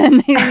and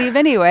then they leave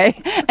anyway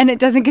and it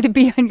doesn't get to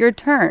be on your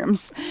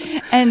terms.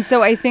 And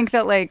so I think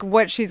that like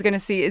what she's going to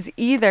see is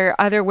either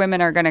other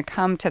women are going to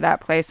come to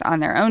that place on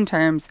their own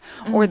terms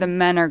or the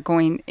men are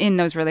going in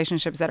those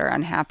relationships that are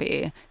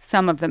unhappy.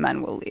 Some of the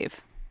men will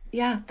leave.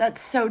 Yeah,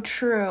 that's so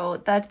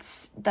true.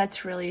 That's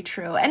really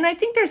true. And I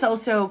think there's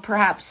also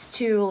perhaps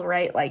too,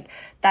 right, like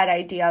that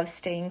idea of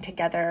staying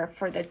together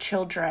for the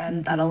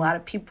children that a lot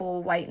of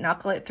people white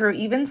knuckle it through,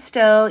 even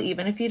still,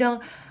 even if you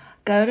don't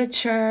go to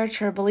church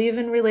or believe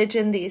in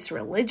religion, these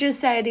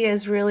religious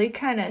ideas really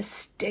kind of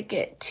stick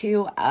it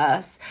to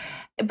us.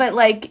 But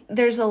like,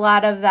 there's a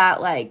lot of that,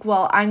 like,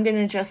 well, I'm going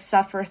to just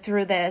suffer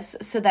through this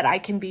so that I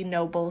can be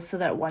noble, so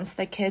that once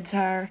the kids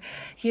are,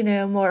 you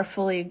know, more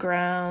fully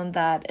grown,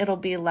 that it'll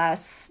be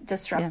less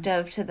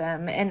disruptive to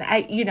them. And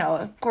I, you know,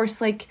 of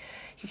course, like,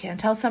 you can't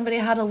tell somebody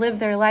how to live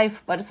their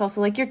life, but it's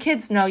also like your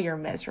kids know you're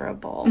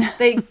miserable.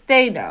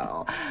 They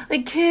know.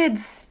 Like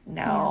kids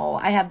know.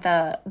 I have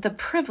the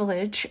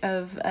privilege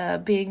of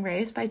being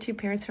raised by two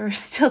parents who are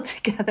still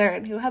together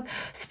and who have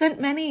spent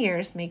many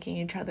years making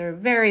each other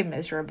very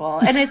miserable.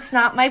 And it's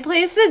not my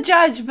place to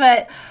judge,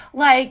 but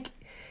like,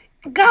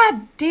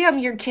 God damn,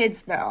 your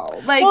kids know.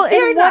 Like, well,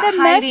 they're not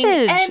hiding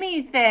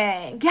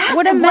anything. Yes,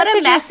 what a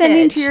message you're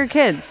sending to your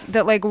kids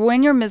that, like,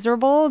 when you're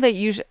miserable, that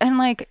you and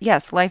like,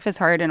 yes, life is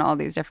hard in all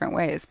these different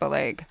ways, but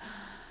like,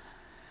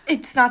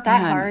 it's not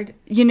that hard.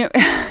 You know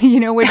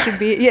what should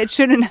be. It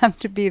shouldn't have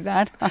to be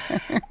that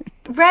hard.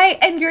 Right,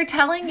 and you're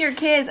telling your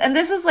kids, and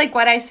this is like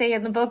what I say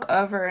in the book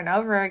over and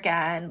over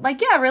again,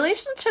 like, yeah,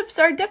 relationships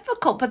are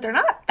difficult, but they're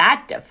not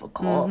that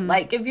difficult.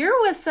 Like, if you're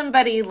with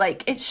somebody,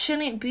 like, it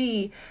shouldn't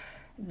be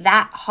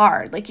that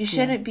hard. Like, you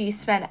shouldn't be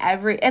spent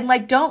and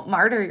like, don't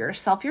martyr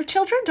yourself. Your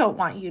children don't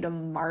want you to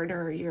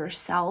martyr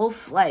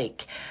yourself.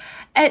 Like,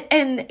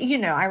 and you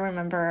know, I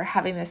remember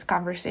having this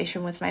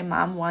conversation with my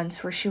mom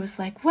once where she was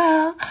like,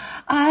 well,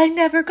 I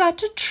never got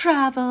to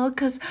travel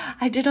because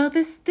I did all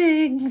these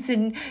things.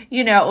 And,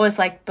 you know, it was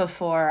like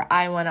before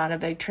I went on a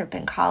big trip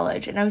in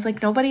college. And I was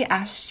like, nobody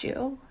asked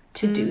you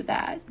to do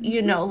that.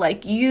 You know,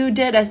 like you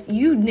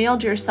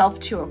nailed yourself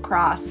to a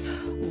cross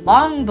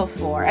long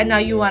before. And now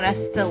you want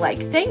us to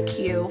like, thank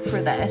you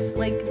for this.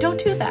 Like,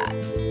 don't do that.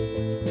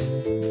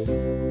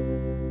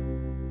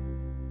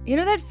 You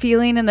know that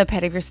feeling in the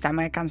pit of your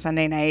stomach on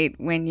Sunday night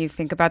when you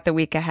think about the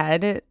week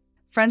ahead?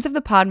 Friends of the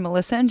pod,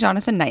 Melissa and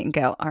Jonathan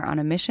Nightingale, are on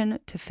a mission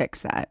to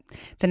fix that.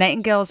 The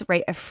Nightingales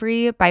write a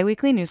free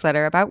bi-weekly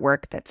newsletter about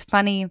work that's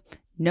funny,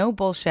 no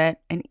bullshit,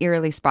 and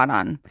eerily spot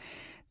on.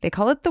 They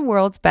call it the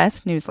world's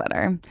best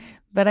newsletter,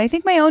 but I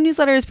think my own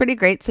newsletter is pretty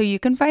great, so you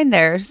can find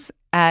theirs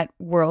at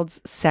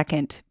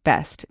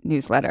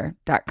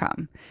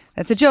worldssecondbestnewsletter.com.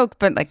 That's a joke,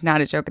 but like not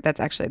a joke.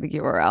 That's actually the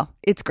URL.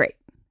 It's great.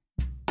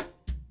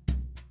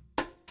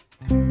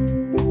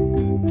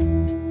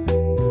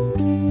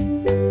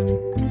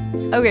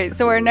 Okay,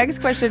 so our next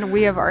question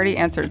we have already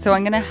answered. So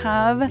I'm going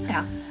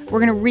to we're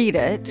going to read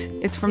it.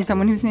 It's from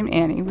someone who's named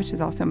Annie, which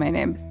is also my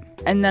name.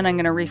 And then I'm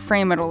going to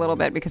reframe it a little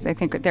bit because I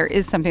think there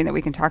is something that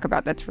we can talk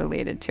about that's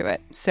related to it.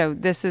 So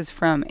this is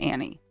from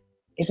Annie.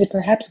 Is it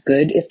perhaps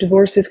good if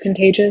divorce is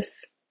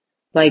contagious?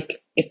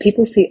 Like, if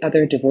people see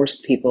other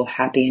divorced people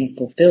happy and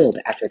fulfilled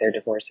after their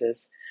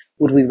divorces,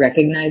 would we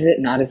recognize it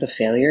not as a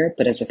failure,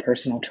 but as a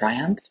personal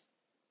triumph?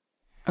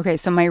 Okay,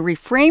 so my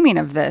reframing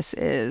of this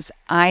is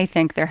I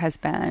think there has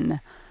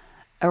been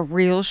a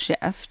real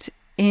shift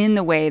in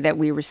the way that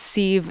we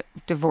receive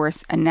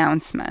divorce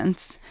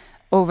announcements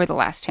over the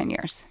last 10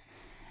 years.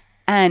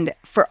 And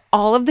for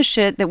all of the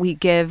shit that we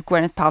give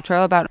Gwyneth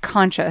Paltrow about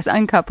conscious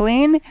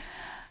uncoupling,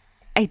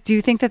 I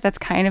do think that that's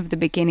kind of the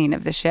beginning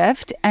of the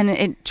shift. And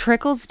it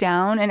trickles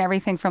down and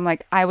everything from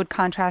like, I would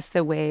contrast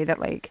the way that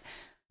like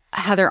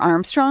Heather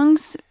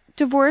Armstrong's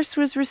divorce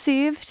was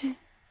received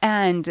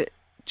and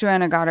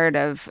Joanna Goddard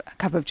of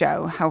Cup of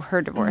Joe, how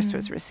her divorce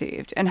was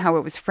received and how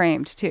it was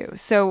framed too.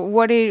 So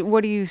what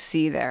do you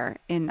see there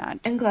in that?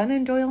 And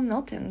Glennon Doyle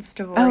Milton's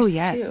divorce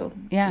too.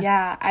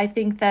 Yeah. I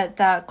think that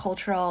the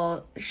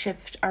cultural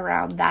shift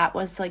around that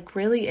was like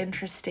really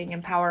interesting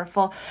and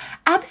powerful.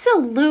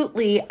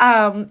 Absolutely.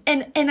 And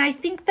I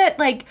think that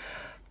like,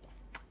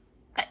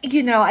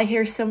 you know, I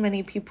hear so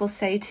many people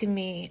say to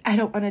me, I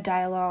don't want to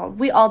die alone.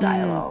 We all die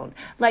alone.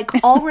 Like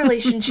all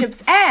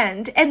relationships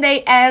end, and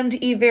they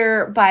end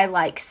either by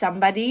like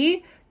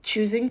somebody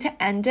choosing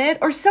to end it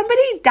or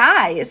somebody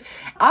dies.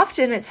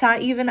 Often it's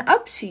not even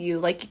up to you.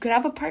 Like you could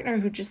have a partner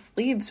who just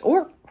leaves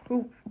or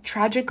who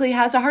tragically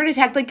has a heart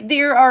attack. Like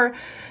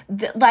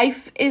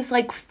life is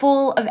like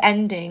full of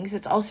endings.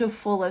 It's also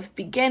full of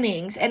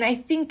beginnings. And I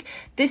think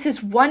this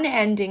is one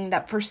ending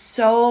that for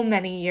so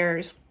many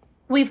years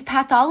we've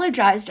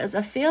pathologized as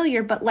a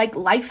failure, but like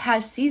life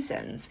has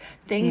seasons.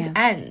 Things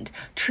end.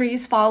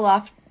 Trees fall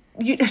off.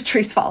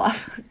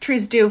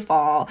 Trees do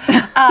fall.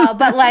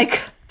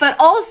 But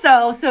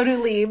also so do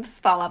leaves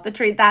fall off the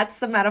tree. That's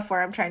the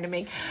metaphor I'm trying to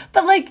make.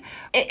 But like,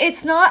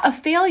 it's not a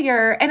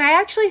failure. And I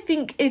actually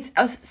think it's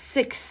a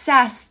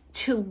success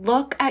to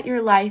look at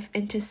your life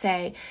and to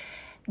say,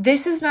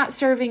 this is not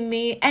serving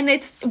me. And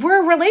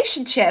we're a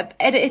relationship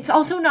and it's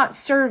also not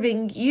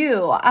serving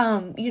you.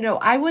 You know,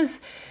 I was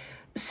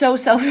so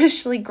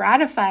selfishly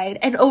gratified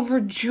and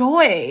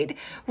overjoyed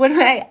when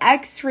my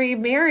ex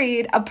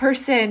remarried a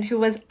person who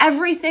was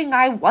everything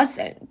I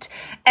wasn't,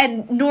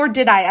 and nor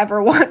did I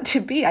ever want to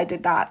be. I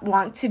did not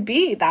want to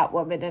be that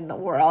woman in the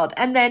world.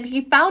 And then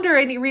he found her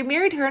and he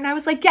remarried her. And I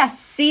was like, yes,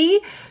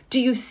 see, do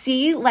you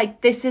see?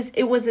 Like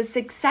it was a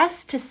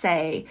success to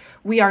say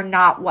we are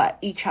not what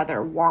each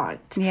other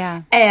want.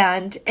 Yeah.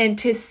 And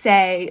to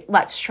say,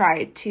 let's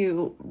try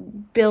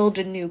to build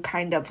a new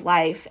kind of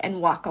life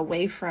and walk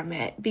away from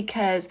it,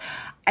 because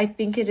I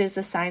think it is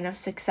a sign of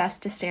success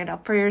to stand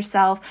up for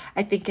yourself.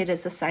 I think it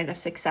is a sign of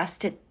success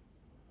to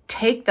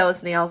take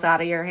those nails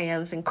out of your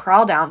hands and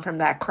crawl down from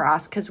that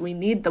cross, because we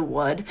need the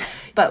wood.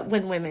 But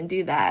when women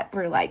do that,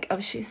 we're like, oh,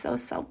 she's so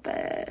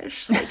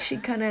selfish. Like she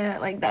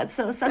couldn't, like that's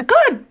so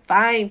good.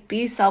 Fine,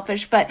 be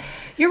selfish. But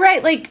you're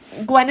right. Like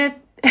Gwyneth,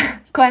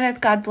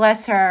 God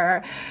bless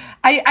her.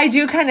 I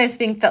do kind of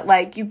think that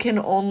like you can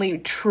only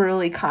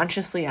truly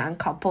consciously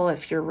uncouple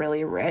if you're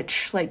really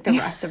rich. Like the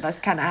rest of us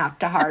kind of have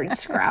to hard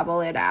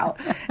scrabble it out.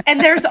 And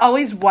there's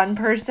always one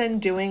person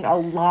doing a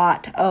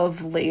lot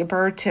of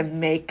labor to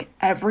make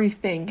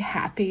everything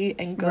happy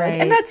and good.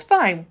 Right. And that's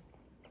fine.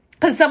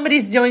 Because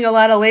somebody's doing a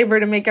lot of labor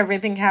to make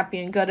everything happy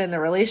and good in the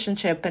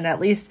relationship. And at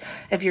least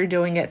if you're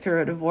doing it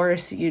through a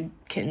divorce, you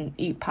can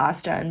eat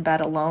pasta in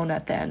bed alone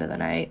at the end of the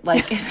night.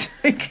 Like it's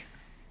like...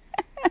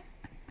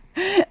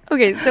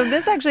 Okay, so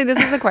this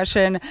is a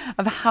question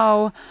of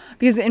how,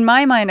 because in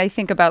my mind, I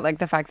think about like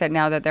the fact that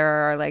now that there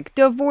are like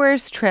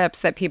divorce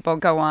trips that people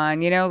go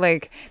on, you know,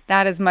 like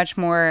that is much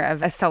more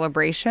of a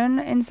celebration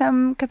in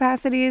some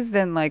capacities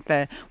than like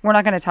we're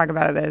not going to talk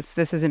about this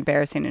is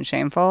embarrassing and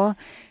shameful.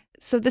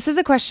 So this is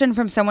a question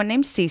from someone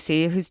named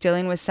Cece who's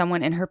dealing with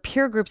someone in her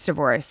peer group's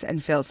divorce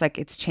and feels like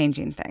it's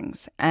changing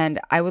things.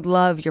 And I would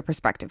love your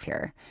perspective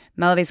here.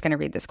 Melody's going to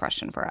read this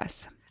question for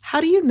us. How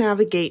do you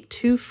navigate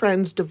two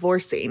friends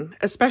divorcing,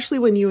 especially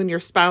when you and your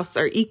spouse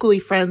are equally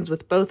friends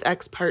with both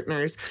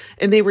ex-partners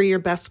and they were your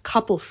best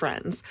couple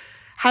friends?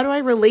 How do I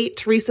relate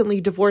to recently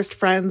divorced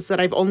friends that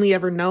I've only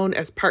ever known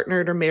as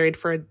partnered or married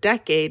for a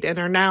decade and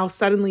are now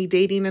suddenly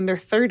dating in their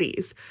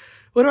 30s?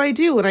 What do I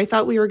do when I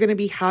thought we were going to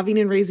be having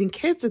and raising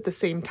kids at the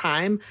same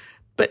time,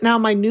 but now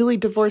my newly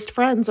divorced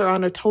friends are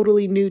on a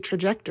totally new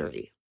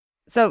trajectory?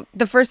 So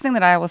the first thing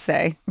that I will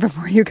say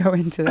before you go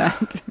into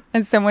that,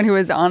 as someone who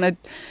is on a,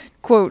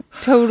 quote,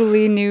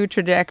 totally new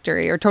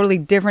trajectory or totally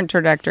different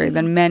trajectory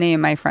than many of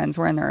my friends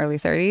were in their early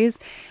 30s,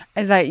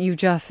 is that you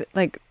just,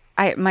 like,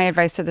 my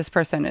advice to this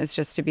person is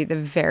just to be the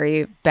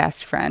very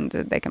best friend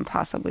that they can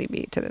possibly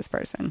be to this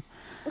person.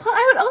 Well,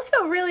 I would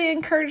also really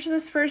encourage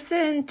this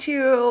person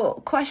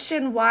to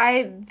question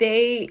why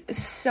they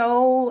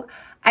so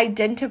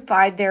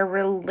identified their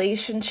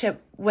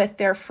relationship with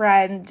their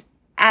friend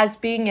as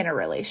being in a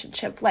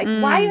relationship. Like,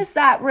 why is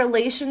that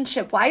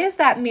relationship, why is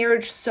that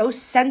marriage so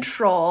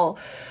central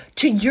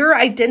to your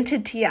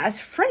identity as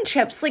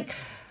friendships? Like,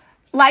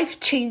 life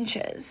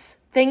changes.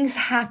 Things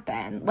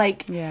happen.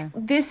 Like,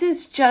 this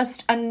is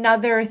just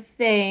another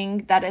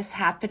thing that is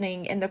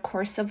happening in the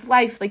course of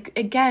life. Like,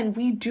 again,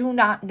 we do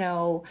not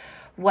know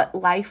what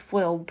life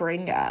will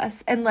bring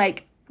us. And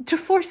like,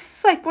 divorce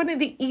is like one of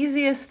the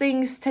easiest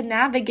things to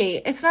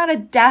navigate. It's not a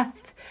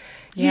death,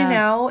 you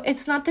know,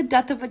 it's not the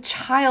death of a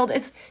child.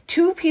 It's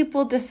two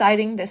people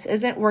deciding this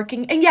isn't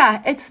working. And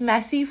yeah, it's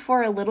messy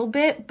for a little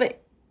bit, but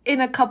in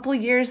a couple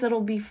years,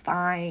 it'll be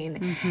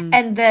fine.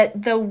 And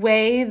that the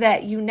way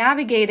that you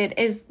navigate it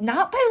is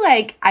not by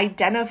like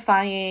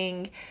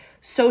identifying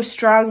so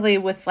strongly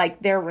with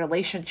like their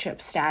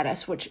relationship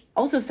status, which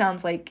also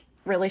sounds like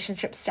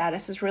relationship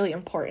status is really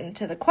important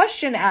to the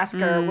question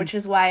asker, which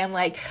is why I'm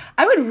like,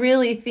 I would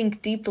really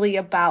think deeply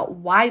about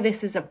why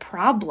this is a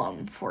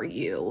problem for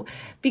you,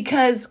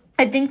 because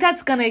I think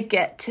that's going to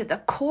get to the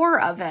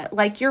core of it.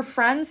 Like, your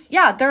friends,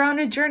 yeah, they're on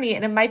a journey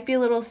and it might be a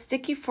little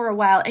sticky for a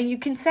while. And you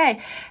can say,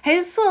 hey,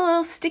 it's a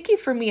little sticky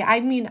for me.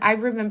 I mean, I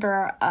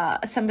remember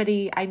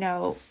somebody I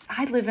know,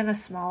 I live in a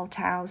small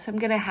town, so I'm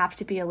going to have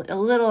to be a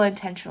little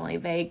intentionally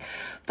vague,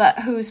 but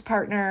whose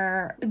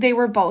partner, they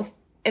were both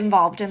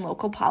involved in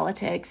local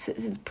politics,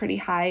 pretty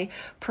high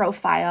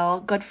profile,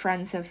 good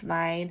friends of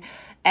mine,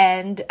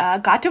 and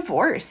got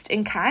divorced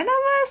in kind of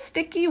a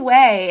sticky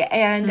way.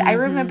 And I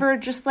remember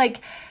just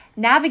like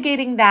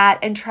navigating that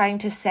and trying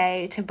to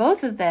say to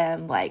both of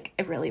them, like,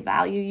 I really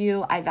value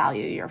you. I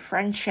value your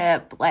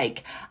friendship.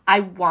 Like,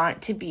 I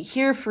want to be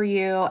here for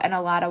you in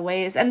a lot of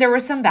ways. And there were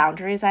some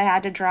boundaries I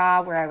had to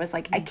draw where I was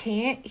like, I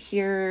can't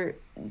hear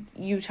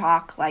you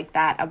talk like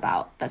that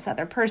about this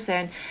other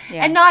person.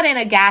 And not in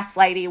a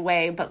gaslighty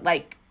way, but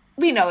like,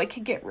 we know it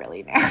could get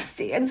really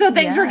nasty. And so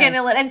things were getting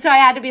a little, and so I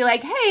had to be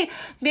like, hey,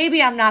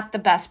 maybe I'm not the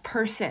best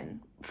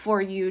person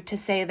for you to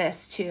say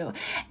this to.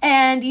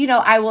 And, you know,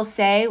 I will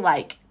say,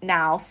 like,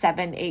 now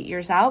 7-8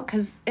 years out,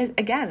 because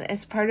again,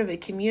 as part of a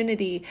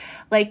community,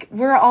 like,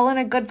 we're all in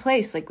a good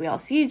place. Like, we all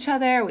see each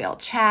other, we all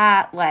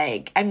chat.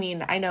 Like, I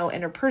mean, I know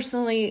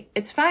interpersonally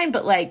it's fine,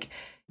 but like,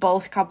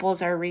 both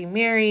couples are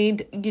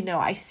remarried. You know,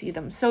 I see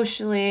them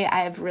socially.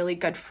 I have really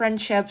good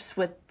friendships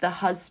with the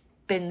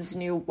husband's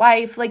new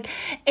wife. Like,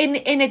 and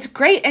it's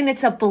great. And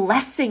it's a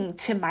blessing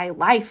to my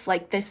life.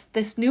 Like,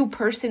 this new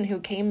person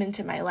who came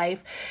into my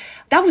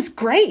life, that was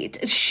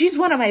great. She's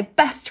one of my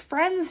best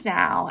friends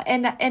now.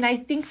 And I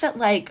think that,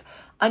 like,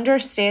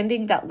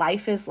 understanding that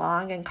life is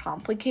long and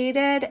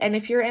complicated, and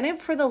if you're in it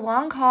for the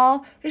long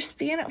haul, just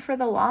be in it for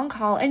the long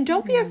haul. And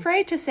don't be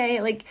afraid to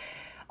say, like,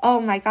 oh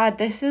my God,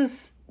 this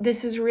is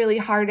really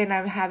hard and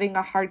I'm having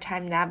a hard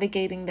time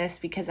navigating this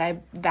because I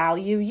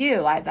value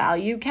you. I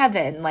value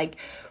Kevin. Like,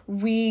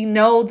 we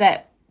know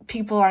that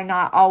people are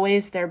not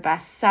always their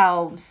best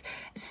selves.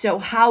 So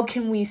how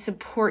can we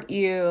support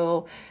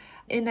you?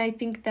 And I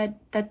think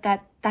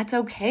that's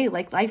okay.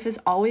 Like, life is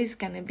always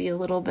going to be a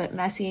little bit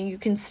messy and you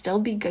can still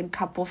be good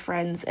couple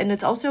friends. And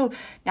it's also,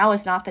 now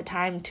is not the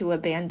time to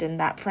abandon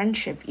that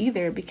friendship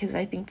either, because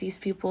I think these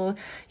people,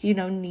 you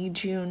know,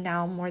 need you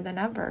now more than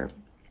ever.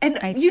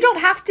 And you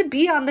don't have to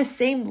be on the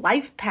same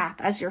life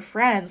path as your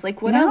friends.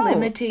 Like, what a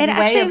limiting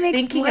way of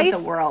thinking of the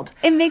world.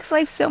 It makes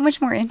life so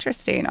much more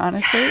interesting,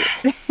 honestly.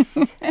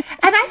 Yes. And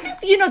I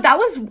think, you know, that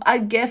was a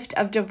gift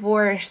of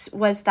divorce,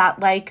 was that,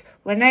 like,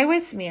 when I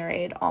was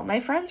married, all my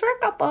friends were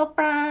couple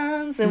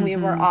friends and we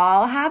were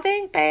all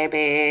having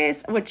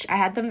babies, which I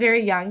had them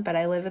very young, but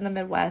I live in the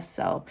Midwest.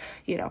 So,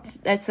 you know,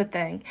 that's a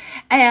thing.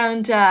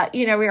 And,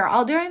 you know, we were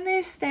all doing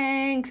these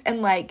things,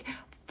 and like,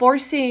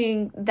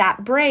 forcing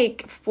that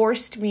break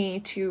forced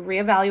me to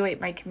reevaluate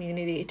my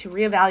community, to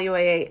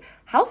reevaluate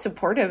how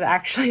supportive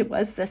actually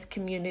was this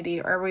community,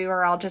 or we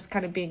were all just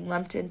kind of being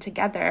lumped in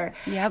together.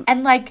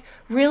 And like,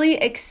 really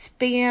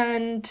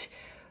expand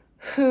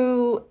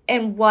who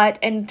and what,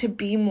 and to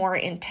be more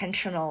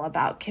intentional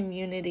about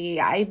community.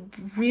 I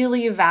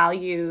really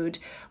valued,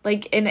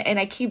 like, and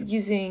I keep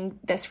using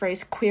this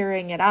phrase,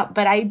 queering it up,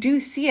 but I do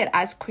see it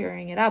as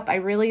queering it up. I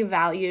really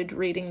valued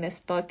reading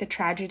this book, The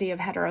Tragedy of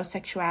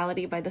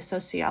Heterosexuality, by the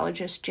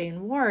sociologist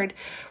Jane Ward,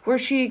 where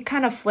she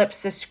kind of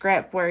flips the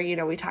script where, you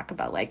know, we talk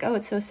about like, oh,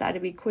 it's so sad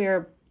to be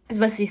queer. It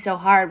must be so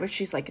hard, but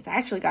she's like, it's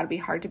actually got to be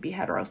hard to be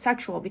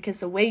heterosexual, because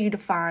the way you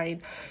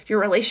define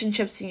your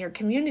relationships in your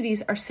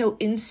communities are so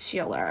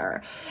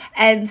insular.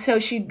 And so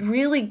she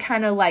really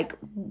kind of like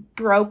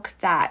broke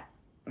that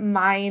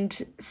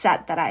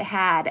mindset that I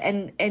had.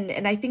 And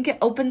I think it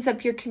opens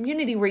up your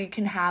community where you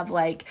can have,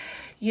 like,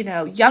 you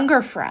know,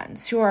 younger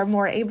friends who are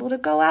more able to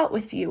go out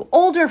with you,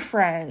 older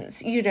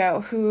friends, you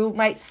know, who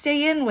might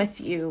stay in with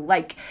you,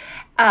 like,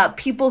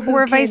 people who,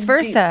 or vice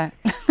versa.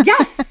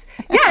 Yes.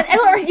 Yeah.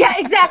 Or, yeah,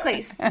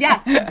 exactly.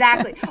 Yes,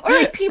 exactly. Or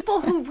like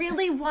people who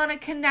really want to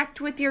connect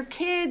with your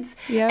kids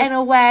in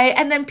a way.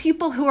 And then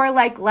people who are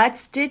like,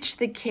 let's ditch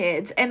the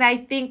kids. And I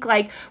think,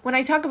 like, when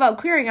I talk about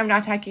queering, I'm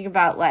not talking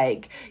about,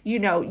 like, you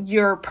know,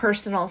 your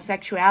personal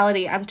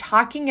sexuality. I'm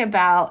talking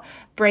about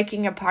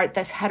breaking apart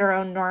this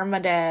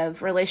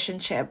heteronormative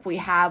relationship we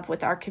have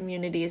with our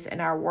communities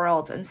and our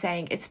worlds and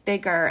saying it's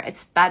bigger,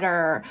 it's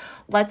better,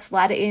 let's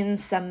let in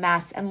some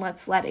mess and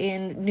let's let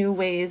in new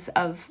ways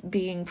of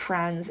being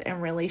friends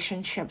and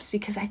relationships,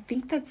 because I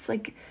think that's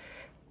like,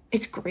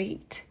 it's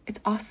great. It's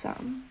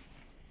awesome.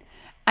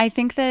 I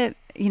think that,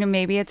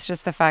 maybe it's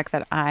just the fact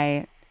that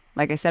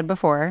like I said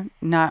before,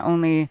 not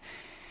only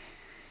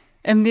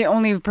am the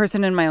only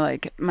person in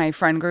my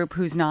friend group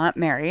who's not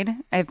married.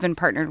 I've been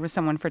partnered with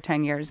someone for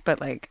 10 years,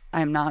 but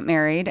I'm not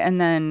married. And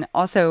then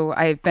also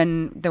I've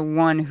been the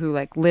one who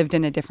lived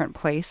in a different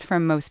place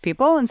from most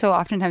people. And so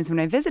oftentimes when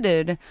I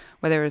visited,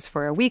 whether it was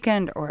for a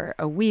weekend or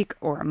a week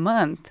or a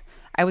month,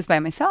 I was by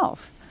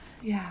myself.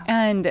 Yeah.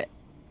 And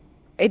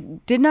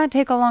it did not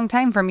take a long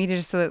time for me to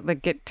just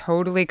get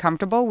totally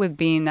comfortable with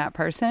being that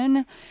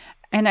person.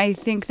 And I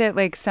think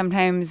that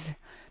sometimes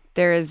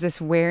there is this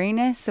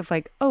wariness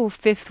of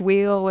fifth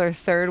wheel or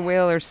third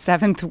wheel or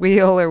seventh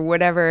wheel or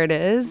whatever it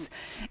is.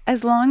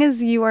 As long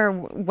as you are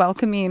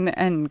welcoming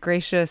and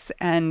gracious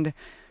and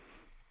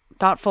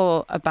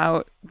thoughtful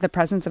about the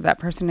presence of that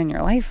person in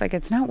your life,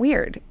 it's not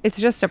weird. It's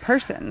just a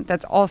person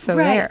that's also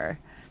there.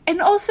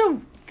 And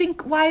also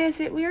think, why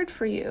is it weird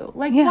for you?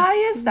 Why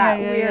is that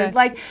weird?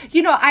 I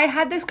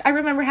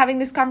remember having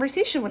this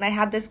conversation when I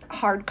had this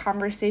hard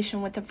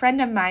conversation with a friend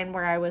of mine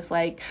where I was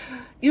like,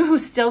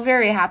 who's still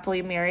very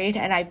happily married,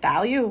 and I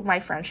value my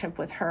friendship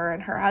with her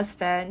and her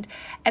husband.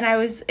 And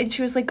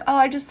she was like, oh,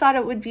 I just thought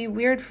it would be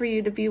weird for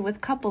you to be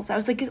with couples. I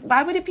was like,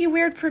 why would it be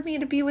weird for me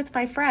to be with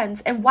my friends?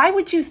 And why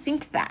would you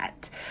think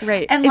that?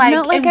 Right. And it's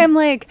not I'm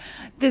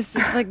this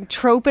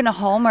trope in a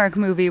Hallmark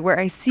movie where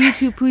I see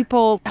two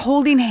people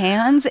holding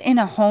hands in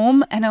a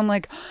home and I'm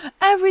like,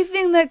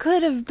 everything that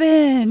could have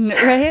been,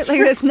 right?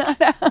 That's not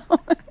how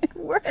it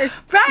works.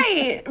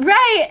 Right.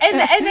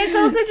 And it's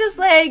also just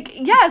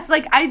yes,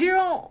 I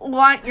don't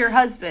want your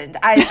husband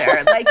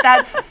either.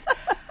 That's,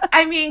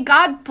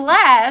 God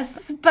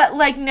bless, but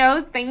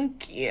no,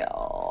 thank you.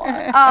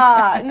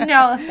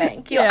 No,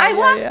 thank you. I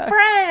want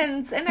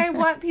friends, and I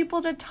want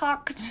people to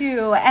talk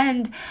to,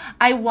 and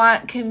I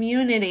want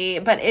community,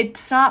 but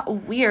it's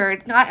not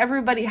weird. Not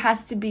everybody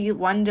has to be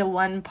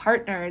one-to-one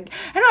partnered.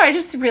 I don't know, I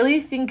just really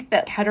think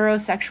that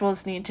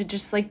heterosexuals need to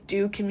just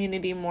do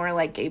community more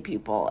like gay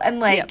people,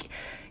 and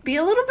be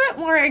a little bit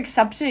more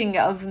accepting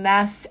of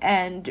mess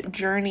and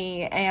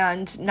journey,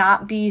 and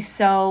not be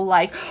so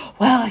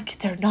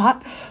they're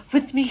not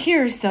with me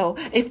here, so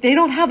if they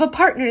don't have a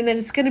partner, then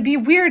it's going to be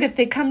weird if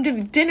they come to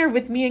dinner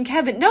with me and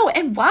Kevin. No,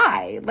 and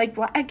why?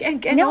 Why?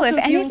 And no, also,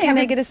 if anything,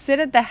 they get to sit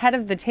at the head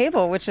of the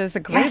table, which is a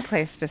great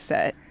place to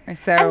sit.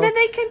 So, and then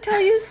they can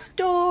tell you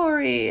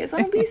stories.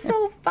 It'll be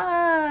so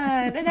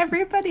fun, and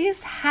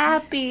everybody's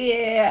happy.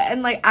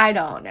 And I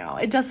don't know.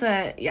 It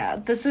doesn't. Yeah,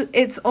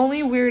 it's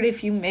only weird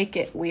if you make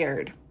it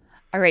weird.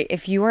 All right,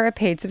 if you are a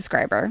paid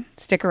subscriber,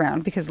 stick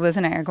around because Liz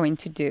and I are going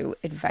to do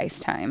advice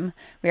time.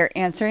 We are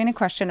answering a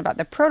question about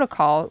the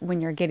protocol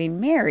when you're getting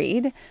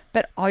married,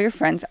 but all your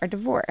friends are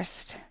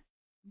divorced.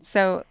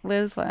 So,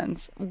 Liz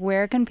Lenz,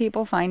 where can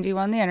people find you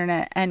on the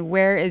internet, and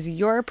where is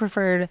your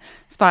preferred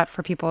spot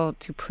for people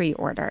to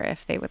pre-order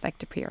if they would like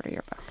to pre-order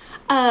your book?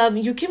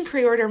 You can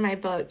pre-order my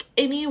book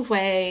any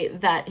way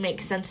that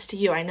makes sense to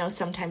you. I know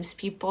sometimes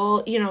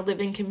people,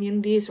 live in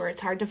communities where it's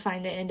hard to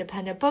find an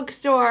independent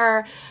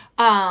bookstore.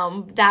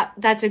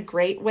 That's a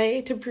great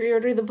way to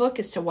pre-order the book,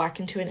 is to walk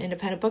into an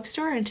independent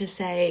bookstore and to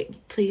say,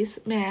 please,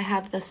 may I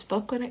have this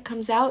book when it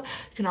comes out?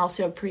 You can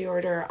also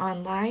pre-order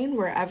online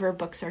wherever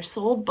books are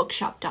sold.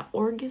 Bookshop.org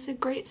is a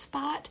great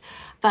spot,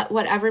 but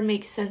whatever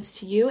makes sense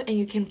to you. And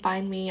you can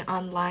find me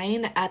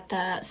online at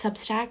the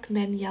Substack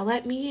Men Yell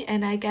at Me.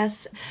 And I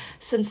guess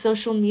since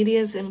social media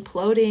is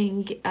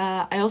imploding,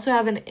 I also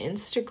have an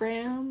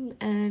Instagram.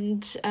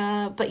 And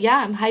but yeah,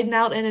 I'm hiding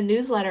out in a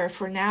newsletter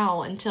for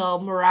now until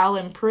morale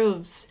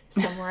improves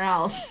somewhere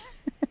else.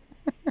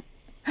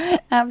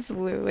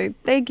 Absolutely.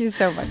 Thank you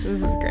so much.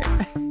 This is great.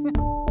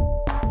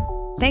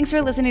 Thanks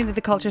for listening to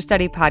the Culture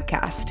Study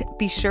Podcast.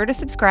 Be sure to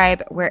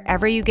subscribe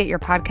wherever you get your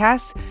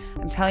podcasts.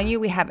 I'm telling you,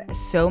 we have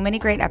so many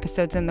great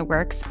episodes in the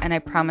works, and I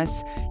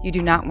promise you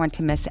do not want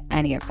to miss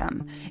any of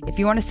them. If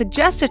you want to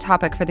suggest a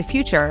topic for the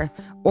future,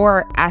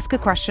 or ask a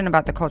question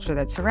about the culture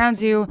that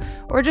surrounds you,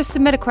 or just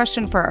submit a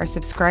question for our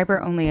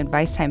subscriber-only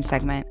advice time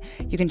segment,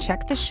 you can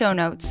check the show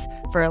notes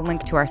for a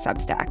link to our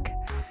Substack.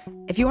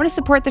 If you want to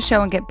support the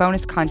show and get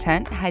bonus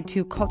content, head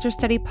to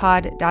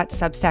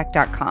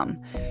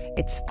culturestudypod.substack.com.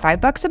 It's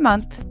 $5 a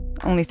month,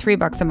 only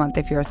 $3 a month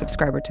if you're a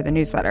subscriber to the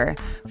newsletter,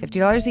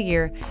 $50 a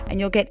year, and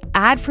you'll get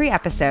ad-free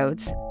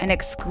episodes, an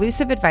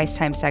exclusive advice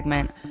time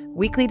segment,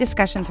 weekly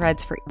discussion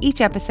threads for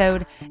each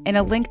episode, and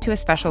a link to a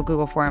special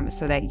Google form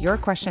so that your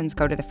questions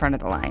go to the front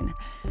of the line.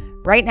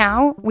 Right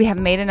now, we have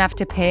made enough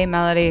to pay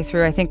Melody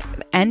through, I think,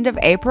 the end of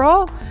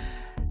April.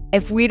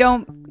 If we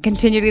don't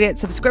continue to get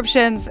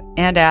subscriptions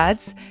and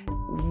ads,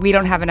 we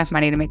don't have enough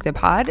money to make the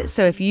pod.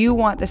 So if you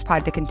want this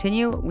pod to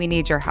continue, we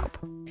need your help.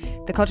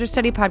 The Culture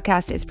Study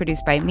Podcast is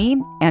produced by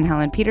me, Anne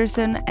Helen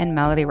Peterson, and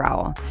Melody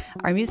Rowell.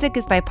 Our music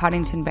is by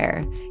Poddington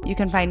Bear. You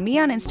can find me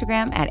on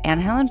Instagram at Anne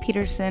Helen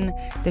Peterson,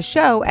 the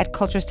show at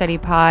Culture Study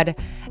Pod,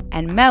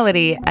 and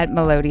Melody at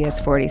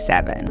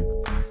Melodious47.